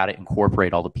figure out how to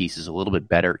incorporate all the pieces a little bit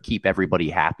better, keep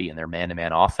everybody happy in their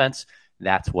man-to-man offense,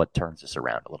 that's what turns this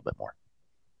around a little bit more.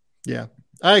 Yeah,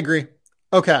 I agree.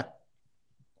 Okay.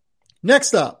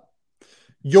 Next up,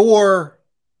 your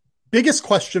biggest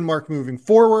question mark moving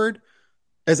forward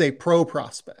as a pro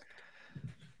prospect.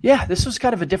 Yeah, this was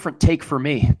kind of a different take for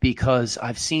me, because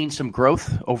I've seen some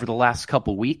growth over the last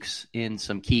couple weeks in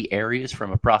some key areas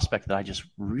from a prospect that I just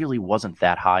really wasn't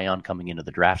that high on coming into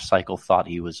the draft cycle. Thought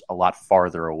he was a lot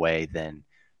farther away than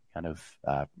kind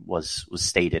of was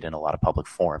stated in a lot of public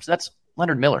forums. That's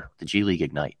Leonard Miller, the G League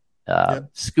Ignite.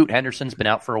 Scoot Henderson's been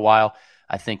out for a while.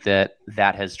 I think that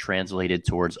has translated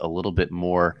towards a little bit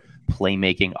more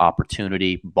playmaking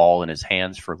opportunity, ball in his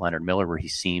hands for Leonard Miller, where he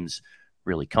seems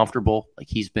really comfortable. Like,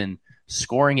 he's been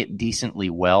scoring it decently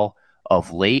well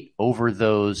of late over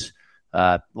those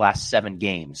last 7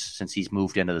 games since he's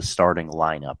moved into the starting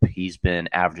lineup. He's been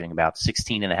averaging about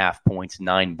 16.5 points,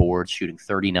 9 boards, shooting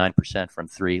 39% from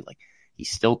 3. Like, he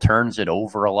still turns it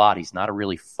over a lot. He's not a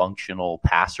really functional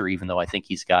passer, even though I think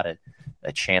he's got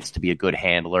a chance to be a good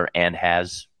handler and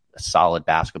has a solid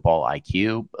basketball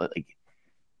IQ. But like,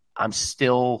 I'm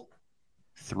still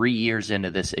 3 years into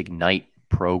this Ignite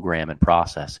program and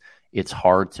process. It's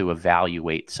hard to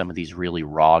evaluate some of these really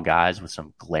raw guys with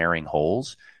some glaring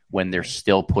holes when they're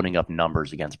still putting up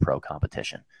numbers against pro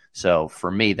competition. So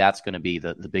for me, that's going to be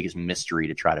the biggest mystery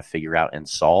to try to figure out and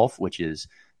solve, which is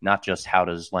not just how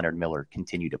does Leonard Miller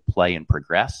continue to play and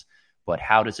progress, but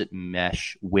how does it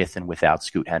mesh with and without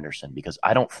Scoot Henderson? Because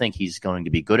I don't think he's going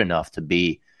to be good enough to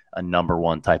be a number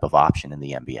one type of option in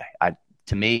the NBA.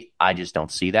 To me, I just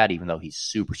don't see that, even though he's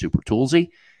super, super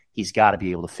toolsy. He's got to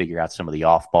be able to figure out some of the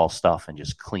off-ball stuff and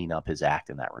just clean up his act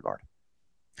in that regard.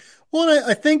 Well,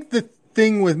 I think the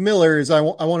thing with Miller is I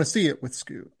want to see it with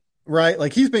Scoot, right?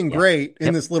 Like, he's been great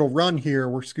in this little run here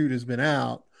where Scoot has been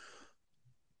out.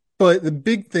 But the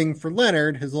big thing for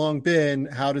Leonard has long been,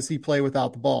 how does he play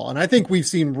without the ball? And I think we've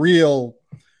seen real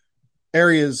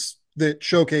areas that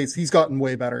showcase he's gotten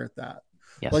way better at that.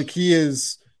 Yes. Like, he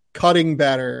is cutting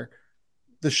better.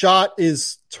 The shot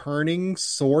is turning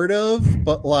sort of,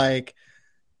 but like,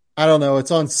 I don't know. It's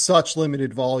on such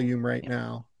limited volume right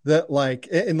now that like,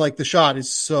 and like the shot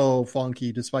is so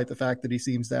funky despite the fact that he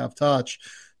seems to have touch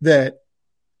that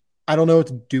I don't know what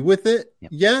to do with it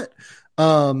yet.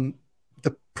 The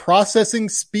processing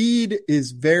speed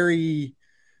is very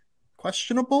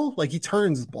questionable. Like, he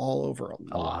turns the ball over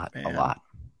a lot.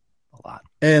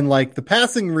 And like the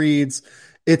passing reads,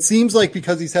 it seems like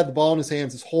because he's had the ball in his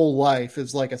hands his whole life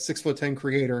as like a 6'10"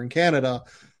 creator in Canada,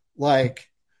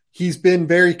 like he's been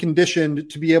very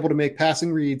conditioned to be able to make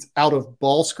passing reads out of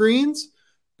ball screens,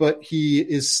 but he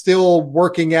is still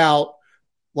working out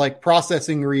like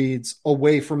processing reads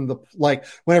away from the, like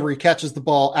whenever he catches the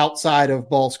ball outside of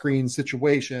ball screen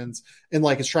situations and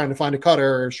like is trying to find a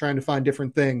cutter or is trying to find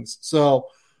different things. So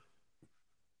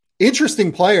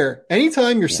interesting player.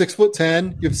 Anytime you're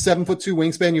 6'10", you have 7'2"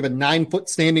 wingspan, you have a 9-foot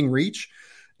standing reach,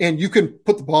 and you can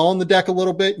put the ball on the deck a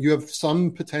little bit, you have some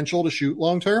potential to shoot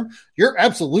long term. You're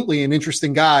absolutely an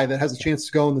interesting guy that has a chance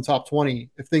to go in the top 20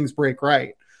 if things break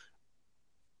right.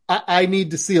 I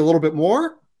need to see a little bit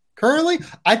more. Currently,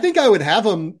 I think I would have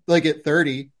him like at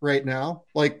 30 right now,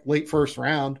 like late first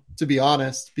round, to be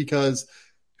honest, because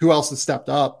who else has stepped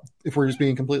up if we're just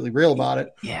being completely real about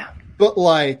it? Yeah. But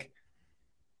like,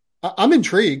 I'm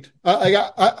intrigued.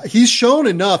 He's shown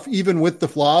enough, even with the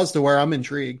flaws, to where I'm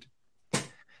intrigued.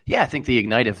 Yeah, I think the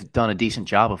Ignite have done a decent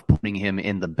job of putting him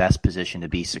in the best position to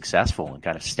be successful and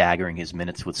kind of staggering his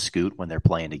minutes with Scoot when they're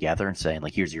playing together and saying,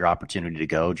 like, here's your opportunity to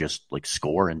go, just like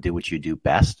score and do what you do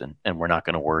best. And we're not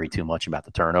going to worry too much about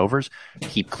the turnovers.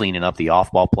 Keep cleaning up the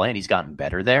off-ball play, and he's gotten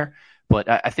better there. But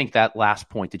I think that last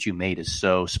point that you made is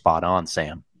so spot on,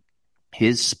 Sam.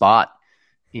 His spot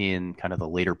in kind of the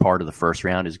later part of the first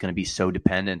round is going to be so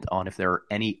dependent on if there are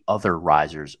any other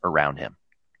risers around him.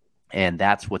 And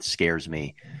that's what scares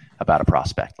me about a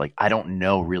prospect. Like, I don't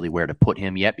know really where to put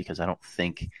him yet because I don't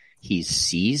think he's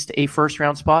seized a first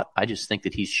round spot. I just think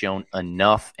that he's shown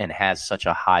enough and has such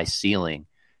a high ceiling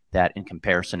that in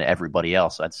comparison to everybody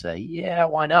else, I'd say, yeah,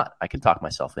 why not? I can talk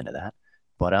myself into that.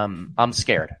 But I'm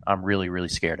scared. I'm really, really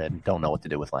scared and don't know what to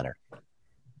do with Leonard.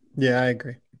 Yeah, I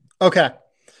agree. Okay.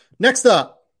 Next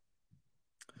up,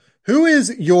 who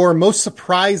is your most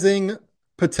surprising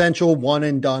potential one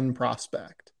and done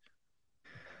prospect?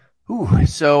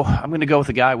 So I'm going to go with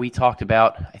a guy we talked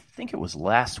about, I think it was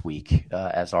last week,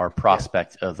 as our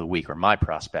prospect of the week, or my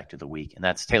prospect of the week, and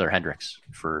that's Taylor Hendricks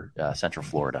for Central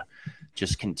Florida.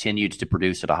 Just continued to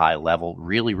produce at a high level.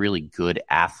 Really, really good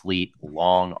athlete,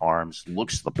 long arms,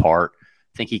 looks the part.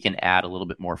 I think he can add a little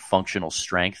bit more functional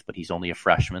strength, but he's only a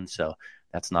freshman, so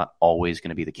that's not always going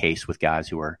to be the case with guys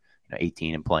who are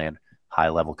 18 and playing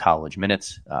high-level college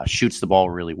minutes. Shoots the ball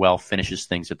really well, finishes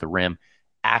things at the rim.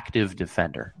 Active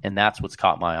defender. And that's what's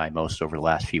caught my eye most over the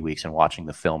last few weeks and watching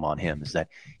the film on him, is that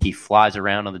he flies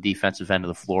around on the defensive end of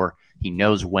the floor. He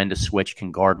knows when to switch,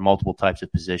 can guard multiple types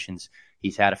of positions.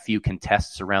 He's had a few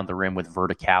contests around the rim with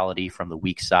verticality from the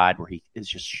weak side where he is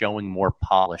just showing more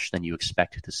polish than you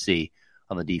expect to see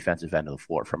on the defensive end of the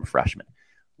floor from a freshman.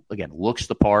 Again, looks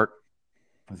the part,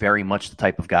 very much the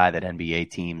type of guy that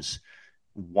NBA teams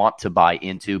want to buy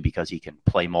into because he can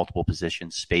play multiple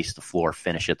positions, space the floor,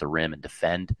 finish at the rim, and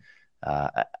defend.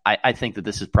 I think that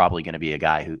this is probably going to be a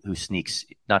guy who sneaks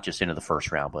not just into the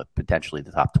first round, but potentially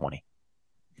the top 20.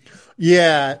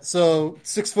 Yeah, so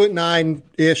 6'9"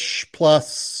 ish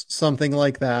plus something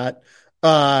like that.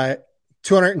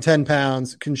 210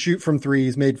 pounds, can shoot from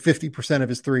threes, made 50% of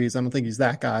his threes. I don't think he's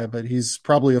that guy, but he's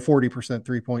probably a 40%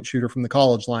 3-point shooter from the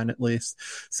college line, at least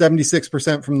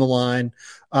 76% from the line.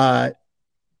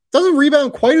 Doesn't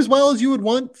rebound quite as well as you would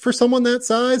want for someone that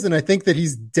size. And I think that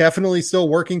he's definitely still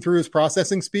working through his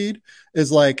processing speed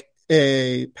as like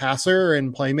a passer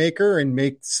and playmaker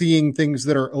and seeing things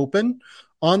that are open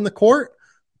on the court.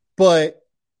 But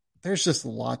there's just a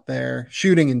lot there.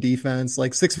 Shooting and defense,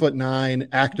 like 6'9",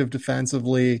 active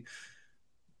defensively,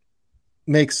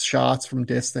 makes shots from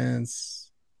distance.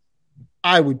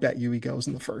 I would bet you he goes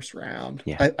in the first round.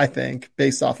 Yeah. I think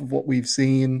based off of what we've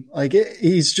seen, like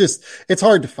it's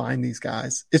hard to find these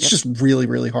guys. It's just really,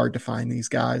 really hard to find these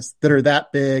guys that are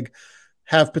that big,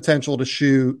 have potential to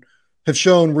shoot, have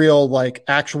shown real, like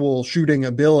actual shooting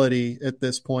ability at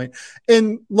this point.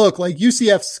 And look, like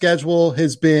UCF's schedule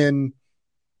has been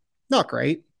not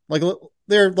great. Like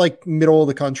they're like middle of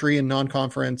the country in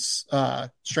non-conference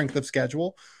strength of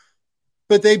schedule,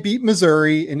 but they beat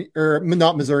Missouri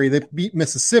they beat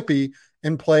Mississippi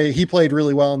and he played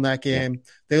really well in that game. Yeah.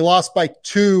 They lost by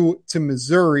 2 to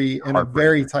Missouri in a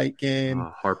very tight game.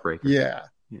 Heartbreaker. Yeah.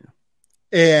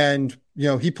 And,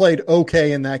 he played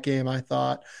okay in that game, I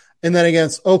thought. And then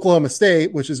against Oklahoma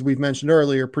State, which as we've mentioned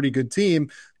earlier, pretty good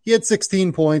team, he had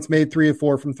 16 points, made 3 of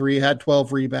 4 from 3, had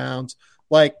 12 rebounds.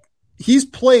 Like, he's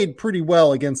played pretty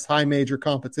well against high major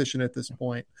competition at this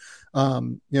point.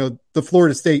 The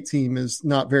Florida State team is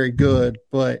not very good,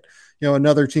 but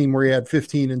another team where he had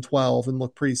 15 and 12 and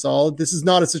looked pretty solid. This is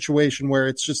not a situation where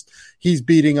it's just he's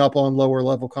beating up on lower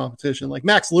level competition. Like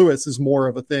Max Lewis is more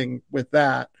of a thing with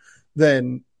that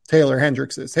than Taylor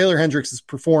Hendricks is. Taylor Hendricks has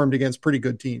performed against pretty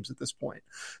good teams at this point.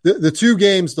 The 2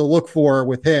 games to look for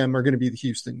with him are going to be the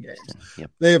Houston games.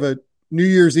 Yep. They have a New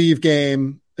Year's Eve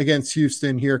game against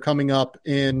Houston here coming up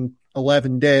in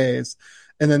 11 days.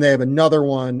 And then they have another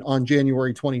one on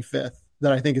January 25th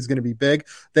that I think is going to be big.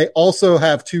 They also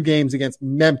have 2 games against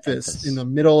Memphis in the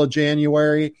middle of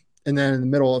January and then in the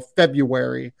middle of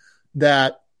February.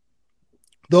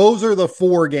 Those are the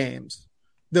 4 games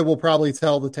that will probably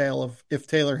tell the tale of if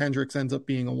Taylor Hendricks ends up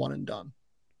being a one and done.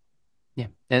 Yeah.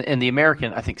 And the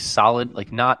American, I think, solid,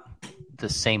 like not the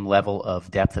same level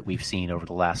of depth that we've seen over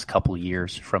the last couple of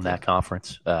years from that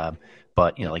conference.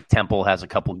 But, like Temple has a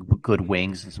couple good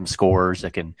wings and some scorers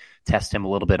that can test him a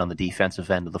little bit on the defensive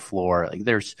end of the floor. Like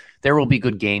there will be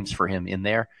good games for him in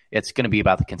there. It's going to be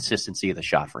about the consistency of the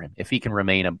shot for him. If he can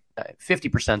remain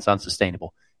 50% is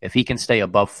unsustainable. If he can stay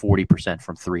above 40%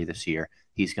 from 3 this year,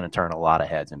 he's going to turn a lot of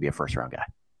heads and be a first-round guy.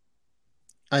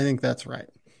 I think that's right.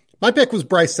 My pick was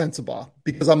Bryce Sensabaugh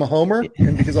because I'm a homer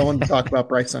and because I wanted to talk about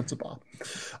Bryce Sensabaugh.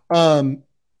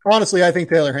 Honestly, I think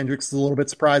Taylor Hendricks is a little bit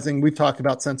surprising. We've talked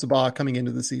about Sensabaugh coming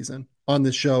into the season on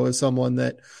this show as someone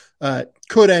that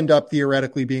could end up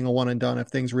theoretically being a one and done if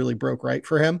things really broke right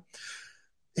for him.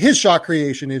 His shot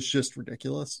creation is just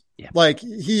ridiculous. Yeah. Like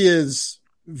he is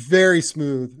very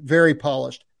smooth, very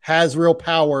polished, has real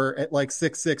power at like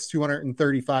 6'6",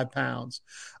 235 pounds.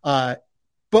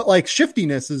 But like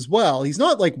shiftiness as well. He's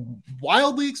not like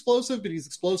wildly explosive, but he's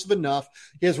explosive enough.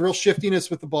 He has real shiftiness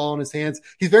with the ball in his hands.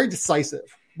 He's very decisive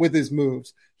with his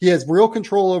moves. He has real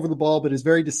control over the ball, but is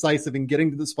very decisive in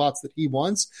getting to the spots that he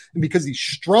wants. And because he's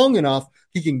strong enough,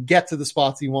 he can get to the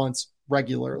spots he wants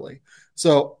regularly.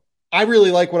 So I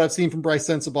really like what I've seen from Bryce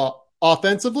Sensabaugh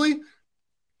offensively.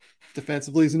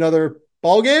 Defensively is another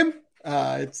ball game.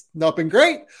 It's not been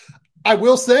great. I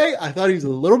will say I thought he was a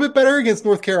little bit better against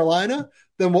North Carolina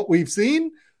than what we've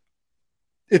seen.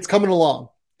 It's coming along.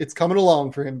 It's coming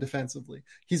along for him defensively.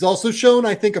 He's also shown,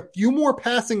 I think, a few more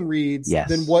passing reads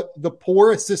than what the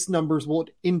poor assist numbers will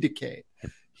indicate.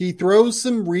 He throws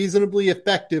some reasonably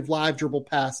effective live dribble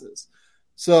passes.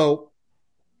 So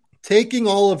taking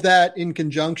all of that in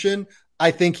conjunction, I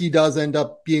think he does end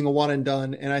up being a one and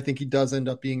done, and I think he does end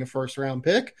up being a first round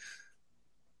pick.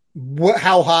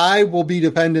 How high will be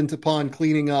dependent upon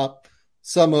cleaning up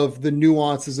some of the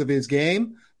nuances of his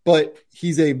game, but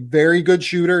he's a very good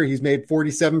shooter. He's made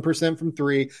 47% from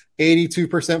 3,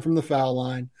 82% from the foul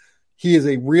line. He is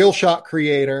a real shot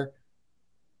creator,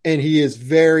 and he is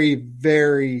very,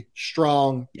 very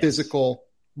strong, physical,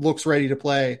 looks ready to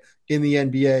play in the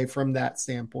NBA from that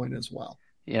standpoint as well.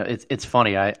 It's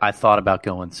funny. I thought about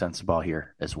going Sensabaugh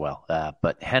here as well,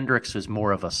 but Hendricks was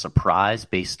more of a surprise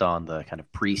based on the kind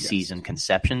of preseason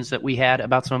conceptions that we had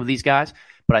about some of these guys.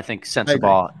 But I think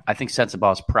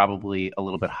Sensabaugh is probably a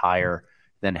little bit higher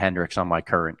than Hendricks on my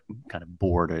current kind of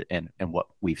board and what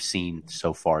we've seen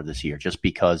so far this year, just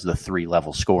because the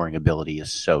 3-level scoring ability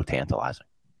is so tantalizing.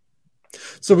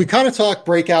 So we kind of talk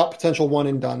breakout, potential one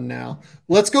and done now.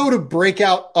 Let's go to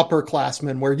breakout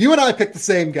upperclassmen, where you and I picked the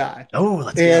same guy. Oh,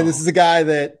 let's go. And this is a guy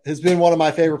that has been one of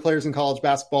my favorite players in college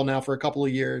basketball now for a couple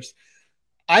of years.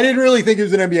 I didn't really think he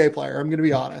was an NBA player. I'm going to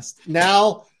be honest.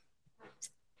 Now,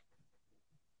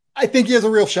 I think he has a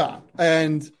real shot.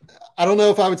 And I don't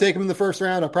know if I would take him in the first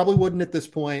round. I probably wouldn't at this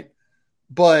point.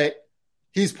 But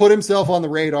he's put himself on the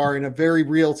radar in a very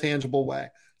real, tangible way.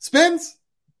 Spins?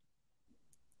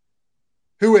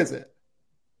 Who is it?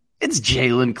 It's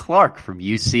Jaylen Clark from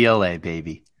UCLA,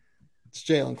 baby. It's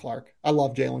Jaylen Clark. I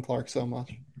love Jaylen Clark so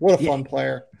much. What a fun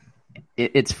player.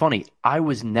 It's funny. I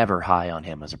was never high on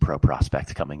him as a pro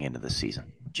prospect coming into the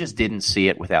season. Just didn't see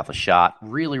it without the shot.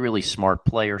 Really, really smart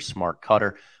player, smart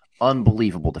cutter,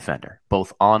 unbelievable defender,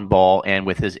 both on ball and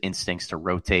with his instincts to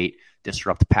rotate,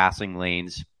 disrupt passing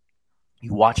lanes.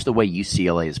 You watch the way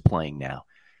UCLA is playing now.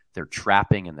 They're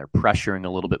trapping and they're pressuring a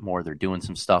little bit more. They're doing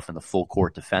some stuff in the full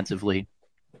court defensively.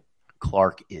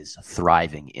 Clark is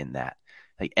thriving in that.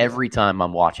 Like every time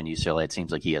I'm watching UCLA, it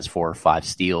seems like he has 4 or 5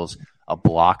 steals, a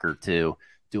block or two,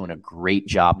 doing a great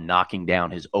job knocking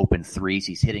down his open threes.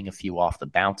 He's hitting a few off the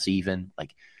bounce even.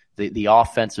 Like the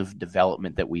offensive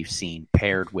development that we've seen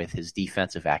paired with his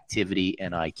defensive activity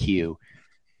and IQ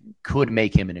could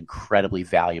make him an incredibly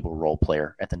valuable role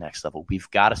player at the next level.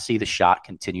 We've got to see the shot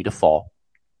continue to fall,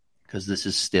 because this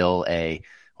is still a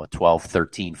 12,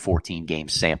 13, 14 game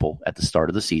sample at the start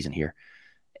of the season here.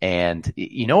 And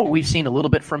you know what we've seen a little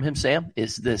bit from him, Sam,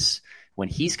 is this: when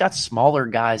he's got smaller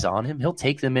guys on him, he'll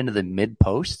take them into the mid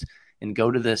post and go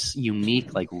to this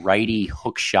unique like righty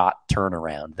hook shot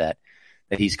turnaround that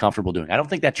he's comfortable doing. I don't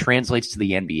think that translates to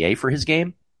the NBA for his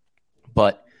game,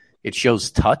 but it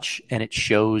shows touch and it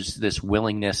shows this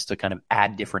willingness to kind of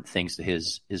add different things to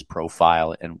his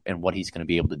profile and what he's going to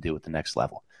be able to do at the next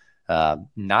level.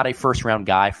 Not a first round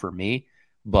guy for me,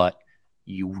 but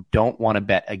you don't want to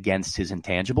bet against his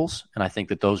intangibles. And I think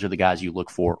that those are the guys you look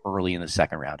for early in the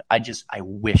second round. I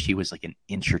wish he was like an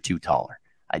inch or two taller.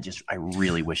 I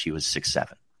really wish he was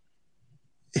 6'7".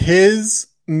 His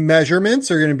measurements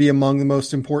are going to be among the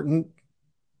most important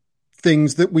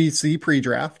things that we see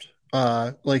pre-draft.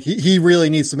 Like he really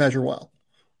needs to measure well.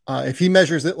 If he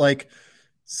measures it like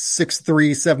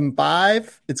 6'3",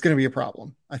 7'5", it's going to be a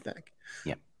problem, I think.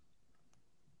 Yeah.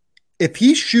 If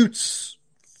he shoots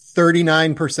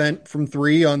 39% from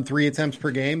 3 on 3 attempts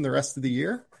per game the rest of the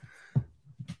year,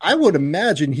 I would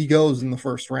imagine he goes in the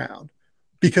first round,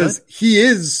 because he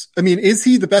is, is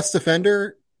he the best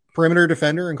perimeter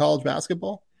defender in college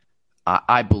basketball?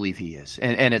 I believe he is.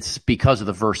 And it's because of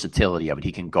the versatility of it.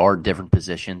 He can guard different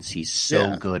positions. He's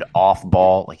so good off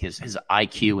ball, like his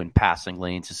IQ in passing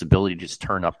lanes, his ability to just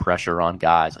turn up pressure on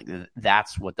guys. Like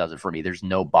that's what does it for me. There's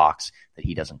no box that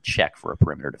he doesn't check for a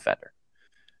perimeter defender.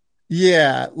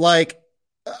 Yeah, like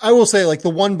I will say, like the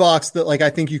one box that like I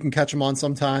think you can catch him on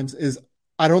sometimes is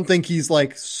I don't think he's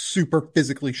like super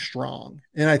physically strong,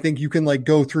 and I think you can like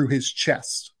go through his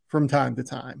chest from time to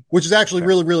time, which is actually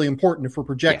really, really important if we're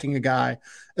projecting a guy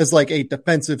as like a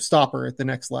defensive stopper at the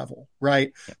next level,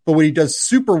 right? Yeah. But what he does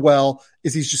super well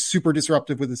is he's just super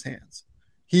disruptive with his hands.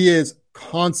 He is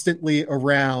constantly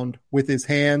around with his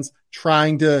hands,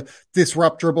 trying to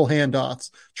disrupt dribble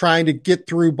handoffs, trying to get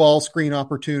through ball screen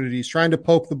opportunities, trying to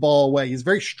poke the ball away. He has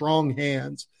very strong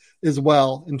hands as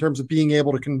well in terms of being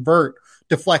able to convert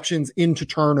deflections into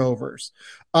turnovers.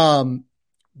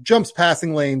 Jumps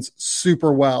passing lanes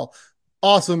super well.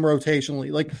 Awesome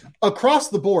rotationally. Like across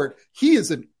the board, he is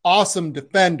an awesome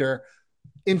defender.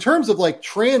 In terms of like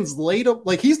translatable,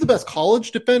 like he's the best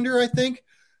college defender, I think.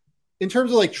 In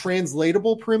terms of like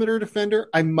translatable perimeter defender,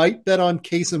 I might bet on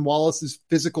Cason Wallace's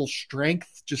physical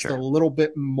strength just a little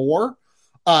bit more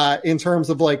in terms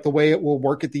of like the way it will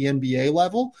work at the NBA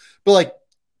level. But like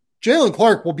Jaylen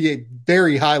Clark will be a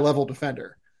very high level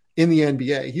defender in the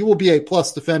NBA. He will be a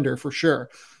plus defender for sure.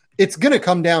 It's going to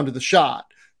come down to the shot.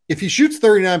 If he shoots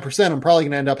 39%, I'm probably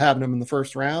going to end up having him in the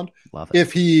first round. Love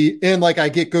it. I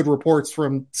get good reports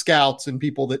from scouts and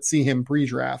people that see him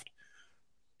pre-draft.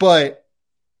 But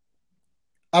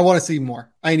I want to see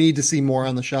more. I need to see more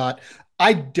on the shot.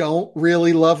 I don't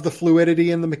really love the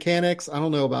fluidity in the mechanics. I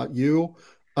don't know about you.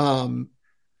 Go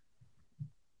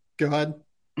ahead.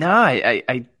 No,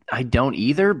 I don't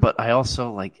either, but I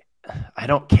also I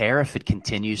don't care if it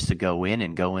continues to go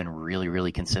in really,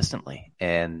 really consistently.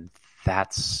 And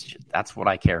that's what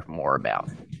I care more about.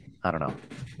 I don't know.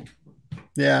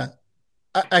 Yeah.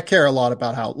 I care a lot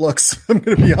about how it looks. I'm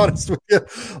going to be honest with you.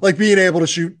 Like being able to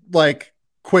shoot like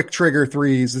quick trigger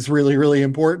threes is really, really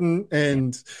important.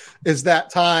 And as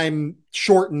that time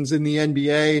shortens in the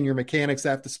NBA and your mechanics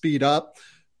have to speed up,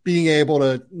 being able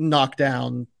to knock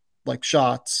down like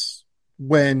shots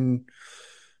when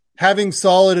having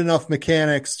solid enough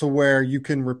mechanics to where you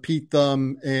can repeat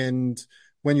them, and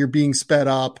when you're being sped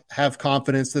up, have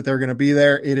confidence that they're going to be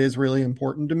there. It is really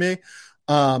important to me.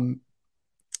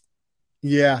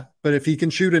 Yeah, but if he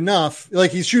can shoot enough, like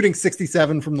he's shooting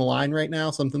 67 from the line right now,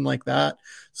 something like that.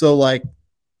 So like,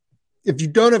 if you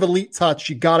don't have elite touch,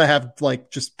 you got to have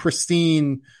like just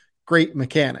pristine, great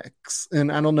mechanics.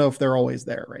 And I don't know if they're always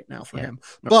there right now for him,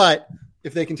 but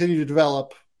if they continue to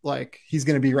develop, like he's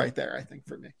going to be right there, I think,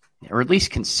 for me. Or at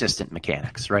least consistent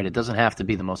mechanics, right? It doesn't have to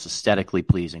be the most aesthetically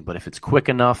pleasing, but if it's quick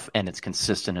enough and it's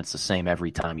consistent, it's the same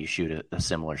every time you shoot a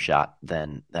similar shot,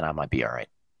 then I might be all right.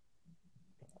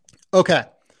 Okay.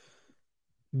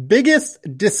 Biggest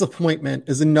disappointment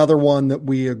is another one that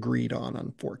we agreed on,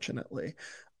 unfortunately.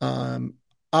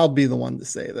 I'll be the one to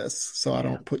say this, so I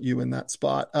don't put you in that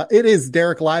spot. It is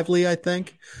Dereck Lively, I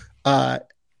think.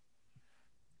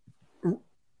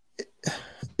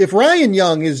 If Ryan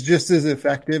Young is just as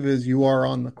effective as you are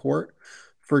on the court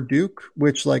for Duke,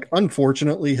 which like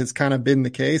unfortunately has kind of been the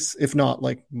case, if not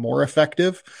like more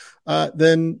effective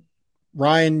than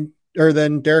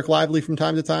Dereck Lively from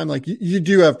time to time, like you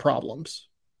do have problems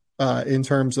in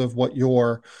terms of what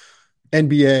your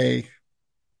NBA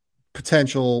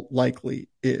potential likely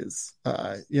is.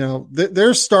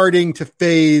 They're starting to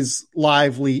phase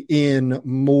Lively in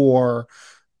more,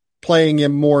 playing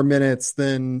him more minutes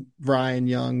than Ryan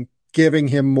Young, giving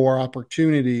him more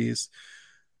opportunities.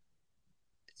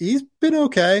 He's been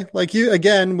okay. Like he,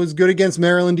 again, was good against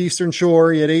Maryland Eastern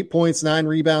Shore. He had 8 points, 9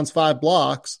 rebounds, 5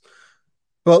 blocks.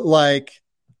 But like,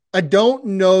 I don't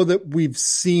know that we've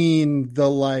seen the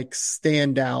like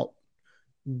standout,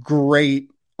 great,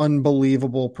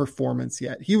 unbelievable performance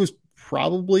yet. He was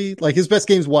probably like his best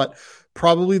game's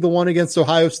probably the one against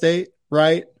Ohio State,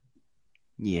 right?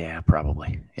 Yeah,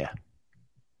 probably. Yeah.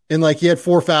 And like he had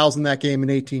 4 fouls in that game in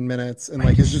 18 minutes and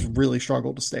like has just really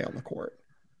struggled to stay on the court.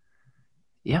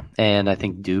 Yeah. And I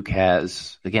think Duke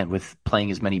has, again, with playing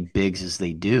as many bigs as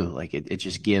they do, like it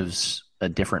just gives a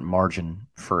different margin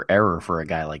for error for a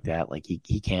guy like that. Like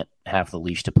he can't have the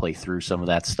leash to play through some of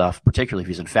that stuff, particularly if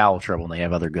he's in foul trouble and they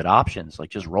have other good options.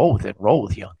 Like just roll with it, roll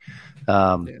with Young.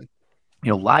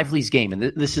 Lively's game, and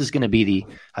this is going to be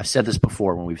I've said this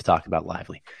before when we've talked about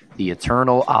Lively, the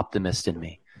eternal optimist in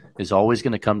me is always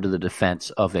going to come to the defense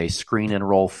of a screen and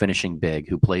roll finishing big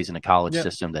who plays in a college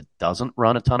system that doesn't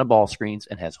run a ton of ball screens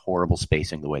and has horrible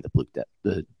spacing the way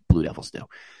the Blue Devils do.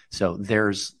 So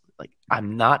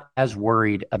I'm not as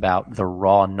worried about the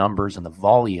raw numbers and the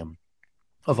volume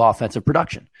of offensive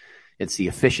production. It's the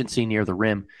efficiency near the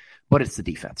rim, but it's the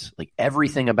defense. Like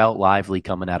everything about Lively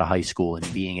coming out of high school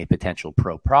and being a potential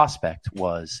pro prospect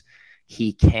was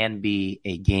he can be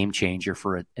a game changer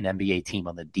for an NBA team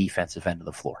on the defensive end of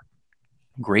the floor.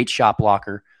 Great shot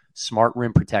blocker, smart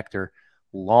rim protector,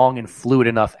 long and fluid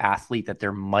enough athlete that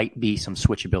there might be some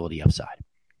switchability upside.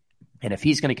 And if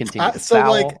he's going to continue to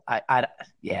foul, the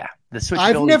switchability.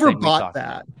 I've never bought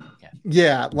that.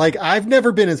 Yeah, like I've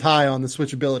never been as high on the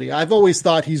switchability. I've always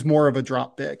thought he's more of a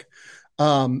drop big.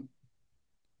 Not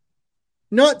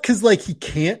because like he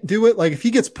can't do it. Like if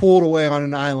he gets pulled away on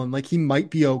an island, like he might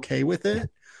be okay with it.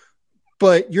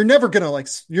 But you're never gonna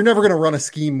run a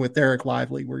scheme with Dereck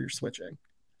Lively where you're switching.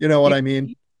 You know what I mean?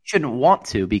 You shouldn't want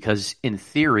to, because in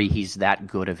theory he's that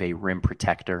good of a rim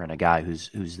protector and a guy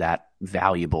who's that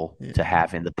valuable to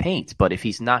have in the paint. But if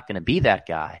he's not going to be that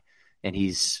guy and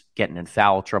he's getting in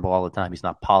foul trouble all the time, he's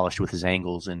not polished with his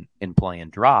angles and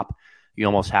playing drop, you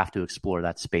almost have to explore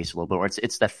that space a little bit. Or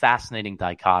it's the fascinating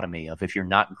dichotomy of if you're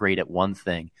not great at one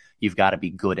thing, you've got to be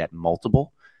good at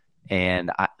multiple.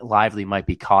 And Lively might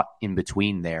be caught in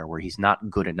between there where he's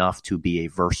not good enough to be a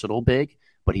versatile big,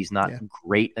 but he's not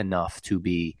great enough to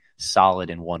be solid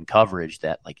in one coverage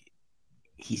that like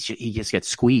he just gets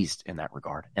squeezed in that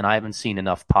regard. And I haven't seen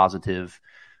enough positive,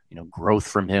 growth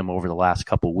from him over the last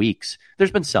couple weeks.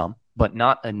 There's been some, but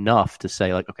not enough to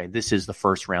say like, okay, this is the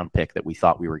first round pick that we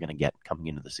thought we were going to get coming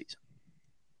into the season.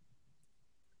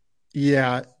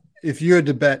 Yeah. If you had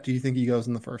to bet, do you think he goes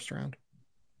in the first round?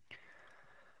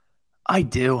 I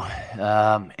do.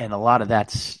 And a lot of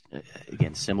that's,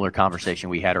 again, similar conversation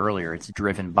we had earlier. It's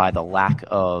driven by the lack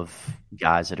of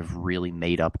guys that have really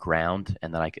made up ground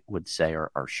and that I would say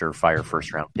are surefire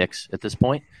first-round picks at this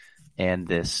point. And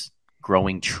this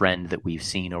growing trend that we've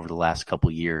seen over the last couple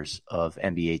of years of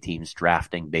NBA teams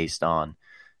drafting based on,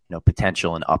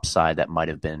 potential and upside that might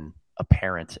have been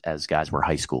apparent as guys were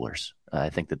high schoolers.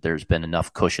 I think that there's been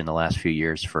enough cushion the last few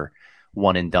years for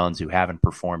one-and-dones who haven't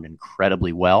performed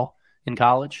incredibly well in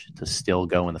college to still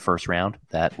go in the first round.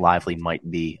 That Lively might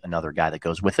be another guy that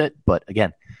goes with it. But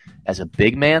again, as a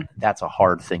big man, that's a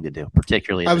hard thing to do,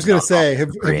 particularly. I was going to say,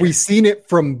 have we seen it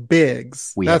from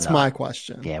bigs? That's my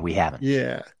question. Yeah, we haven't.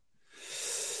 Yeah.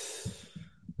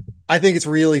 I think it's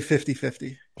really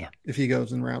 50-50 yeah. if he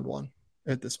goes in round one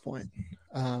at this point.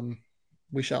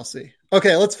 We shall see.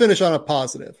 Okay, let's finish on a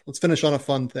positive. Let's finish on a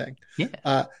fun thing.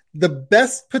 Yeah. The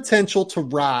best potential to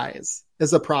rise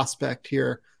as a prospect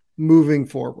here moving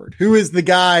forward. Who is the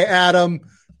guy, Adam?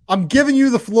 I'm giving you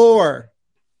the floor.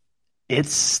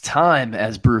 It's time,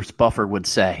 as Bruce Buffer would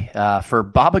say, for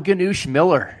Baba Ganoush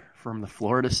Miller from the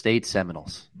Florida State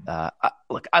Seminoles.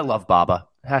 Look, I love Baba.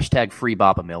 Hashtag free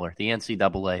Baba Miller. The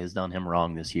NCAA has done him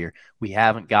wrong this year. We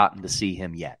haven't gotten to see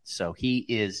him yet. So he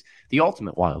is the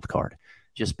ultimate wild card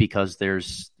just because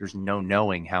there's no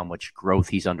knowing how much growth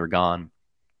he's undergone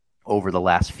over the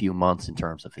last few months in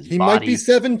terms of his body. He might be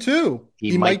 7'2".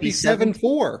 He might be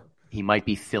 7'4". He might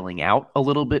be filling out a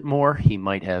little bit more. He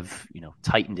might have,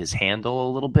 tightened his handle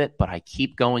a little bit, but I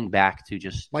keep going back to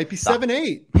just might be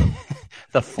 7'8".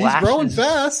 The flashes, he's growing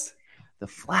fast. The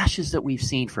flashes that we've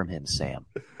seen from him, Sam,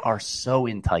 are so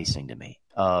enticing to me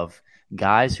of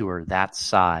guys who are that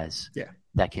size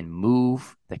that can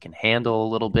move, that can handle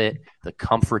a little bit, the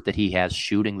comfort that he has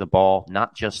shooting the ball,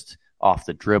 not just off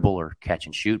the dribble or catch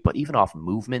and shoot, but even off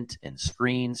movement and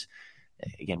screens.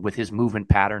 Again, with his movement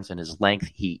patterns and his length,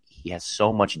 he has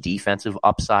so much defensive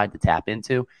upside to tap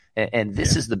into. And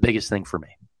this is the biggest thing for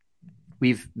me.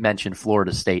 We've mentioned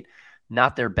Florida State,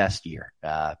 not their best year.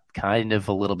 Kind of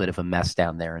a little bit of a mess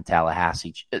down there in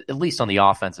Tallahassee, at least on the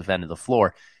offensive end of the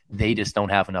floor. They just don't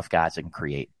have enough guys that can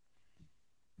create.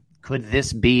 Could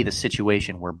this be the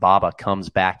situation where Baba comes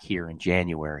back here in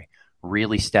January,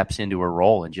 really steps into a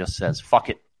role and just says, fuck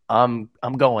it, I'm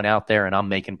going out there and I'm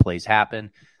making plays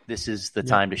happen. This is the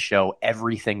time to show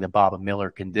everything that Baba Miller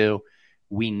can do.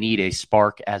 We need a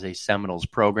spark as a Seminoles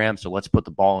program, so let's put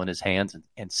the ball in his hands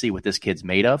and see what this kid's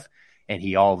made of. And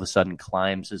he all of a sudden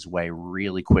climbs his way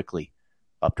really quickly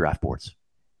up draft boards.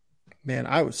 Man,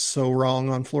 I was so wrong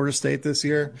on Florida State this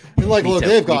year. And look,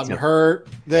 they've gotten hurt.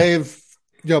 They've,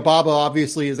 Baba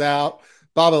obviously is out.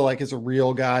 Baba is a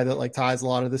real guy that ties a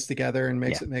lot of this together and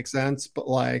makes it make sense. But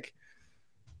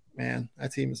man,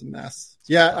 that team is a mess.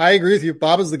 Yeah, I agree with you.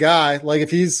 Baba's the guy.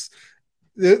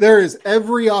 There is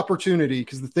every opportunity,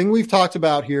 because the thing we've talked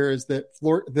about here is that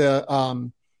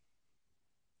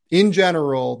in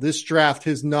general, this draft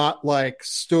has not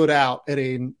stood out at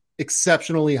an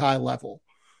exceptionally high level.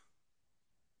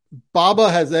 Baba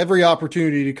has every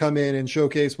opportunity to come in and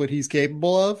showcase what he's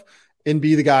capable of and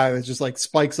be the guy that just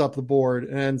spikes up the board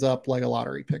and ends up like a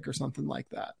lottery pick or something like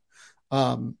that.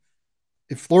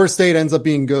 If Florida State ends up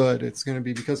being good, it's going to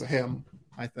be because of him,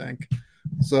 I think.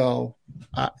 So,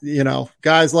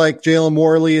 guys like Jalen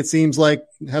Morley, it seems like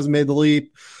hasn't made the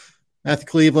leap. Matthew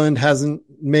Cleveland hasn't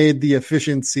made the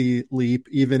efficiency leap,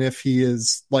 even if he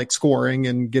is scoring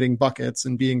and getting buckets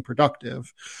and being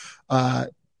productive.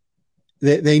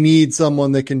 They need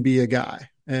someone that can be a guy,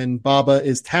 and Baba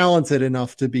is talented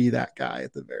enough to be that guy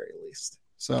at the very least.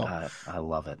 So I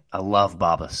love it. I love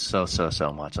Baba so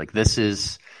much. This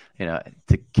is,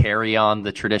 to carry on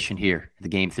the tradition here, the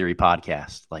Game Theory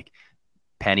podcast.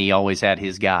 Penny always had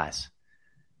his guys.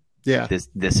 Yeah.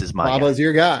 This is my Baba guy. is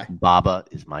your guy. Baba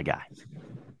is my guy.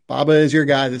 Baba is your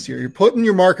guy this year. You're putting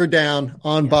your marker down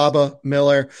on Baba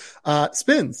Miller.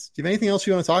 Spins, do you have anything else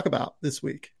you want to talk about this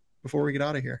week before we get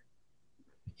out of here?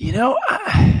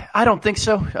 I don't think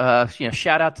so.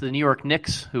 Shout out to the New York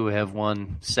Knicks, who have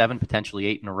won 7, potentially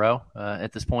 8 in a row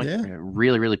at this point. Yeah.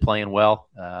 Really, really playing well.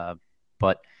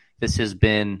 But this has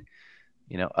been,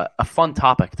 a fun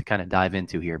topic to kind of dive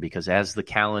into here, because as the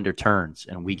calendar turns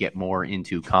and we get more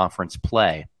into conference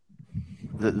play,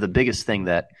 the biggest thing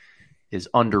that is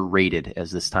underrated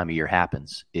as this time of year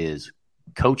happens is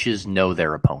coaches know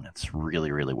their opponents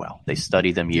really, really well. They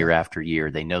study them year after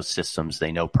year. They know systems.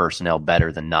 They know personnel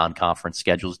better than non-conference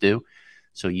schedules do.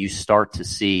 So you start to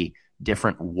see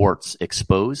different warts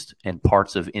exposed, and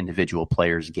parts of individual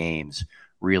players' games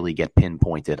really get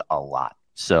pinpointed a lot.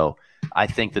 So I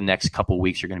think the next couple of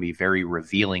weeks are going to be very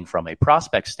revealing from a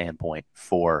prospect standpoint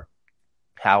for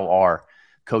how our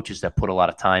coaches that put a lot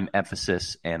of time,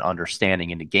 emphasis, and understanding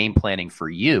into game planning for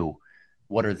you,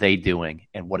 what are they doing,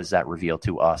 and what does that reveal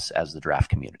to us as the draft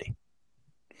community?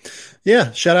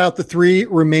 Yeah, shout out the 3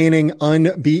 remaining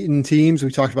unbeaten teams.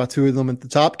 We talked about 2 of them at the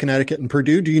top, Connecticut and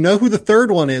Purdue. Do you know who the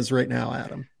third one is right now,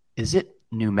 Adam? Is it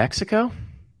New Mexico?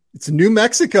 It's New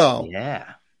Mexico. Yeah.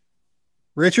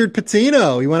 Richard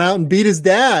Pitino, he went out and beat his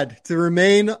dad to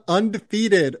remain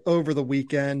undefeated over the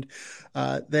weekend.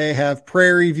 They have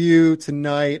Prairie View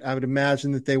tonight. I would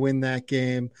imagine that they win that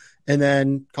game. And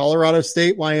then Colorado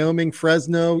State, Wyoming,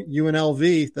 Fresno,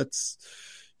 UNLV. That's,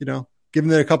 given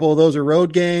that a couple of those are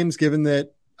road games, given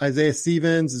that Isaiah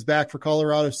Stevens is back for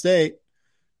Colorado State,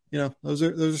 those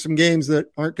are some games that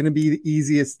aren't going to be the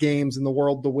easiest games in the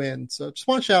world to win. So just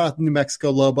want to shout out the New Mexico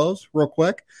Lobos real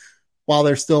quick while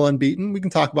they're still unbeaten. We can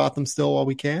talk about them still while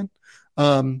we can. Do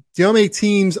you know how many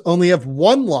teams only have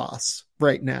one loss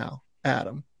right now,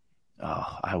 Adam?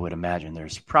 Oh, I would imagine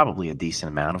there's probably a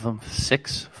decent amount of them.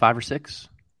 5 or 6?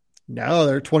 No,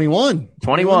 they're 21.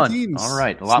 21 teams. All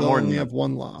right. A lot more than only have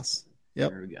one loss. Yep.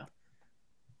 There we go.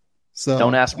 So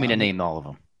don't ask me to name all of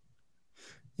them.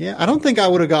 Yeah, I don't think I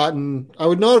would not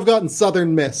have gotten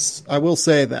Southern Miss. I will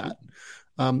say that.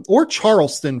 Or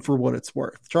Charleston for what it's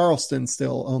worth. Charleston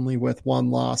still only with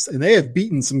one loss, and they have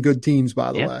beaten some good teams,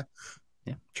 by the way.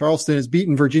 Yeah. Charleston has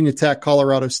beaten Virginia Tech,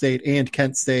 Colorado State, and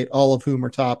Kent State, all of whom are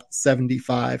top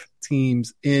 75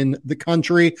 teams in the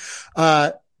country.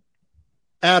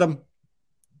 Adam,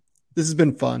 this has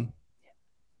been fun.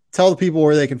 Tell the people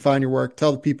where they can find your work.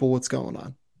 Tell the people what's going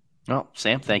on. Well,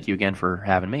 Sam, thank you again for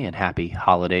having me, and happy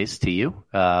holidays to you.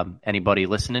 Anybody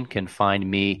listening can find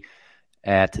me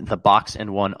at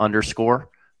 @thebox_1_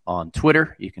 on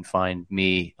Twitter. You can find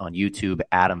me on YouTube,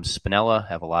 Adam Spinella.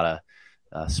 Have a lot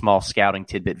of small scouting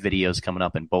tidbit videos coming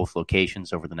up in both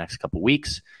locations over the next couple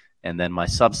weeks. And then my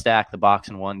Substack,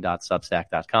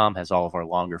 theboxandone.substack.com, has all of our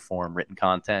longer form written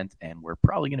content, and we're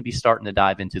probably going to be starting to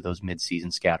dive into those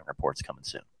mid-season scouting reports coming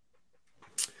soon.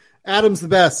 Adam's the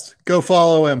best. Go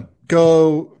follow him.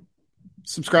 Go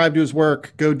subscribe to his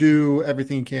work. Go do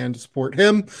everything you can to support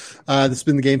him. This has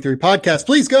been the Game Theory Podcast.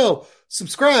 Please go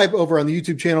subscribe over on the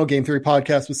YouTube channel, Game Theory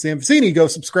Podcast with Sam Vecini. Go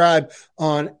subscribe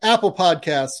on Apple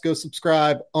Podcasts. Go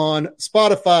subscribe on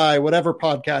Spotify, whatever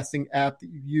podcasting app that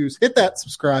you use. Hit that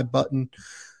subscribe button.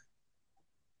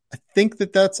 I think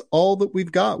that's all that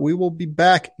we've got. We will be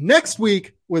back next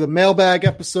week with a mailbag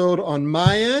episode on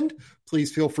my end.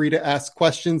 Please feel free to ask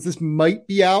questions. This might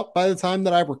be out by the time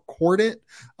that I record it,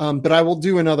 but I will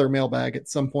do another mailbag at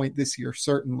some point this year,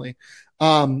 certainly.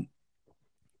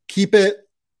 Keep it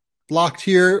locked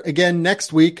here again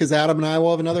next week because Adam and I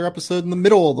will have another episode in the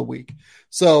middle of the week.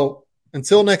 So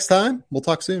until next time, we'll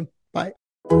talk soon. Bye.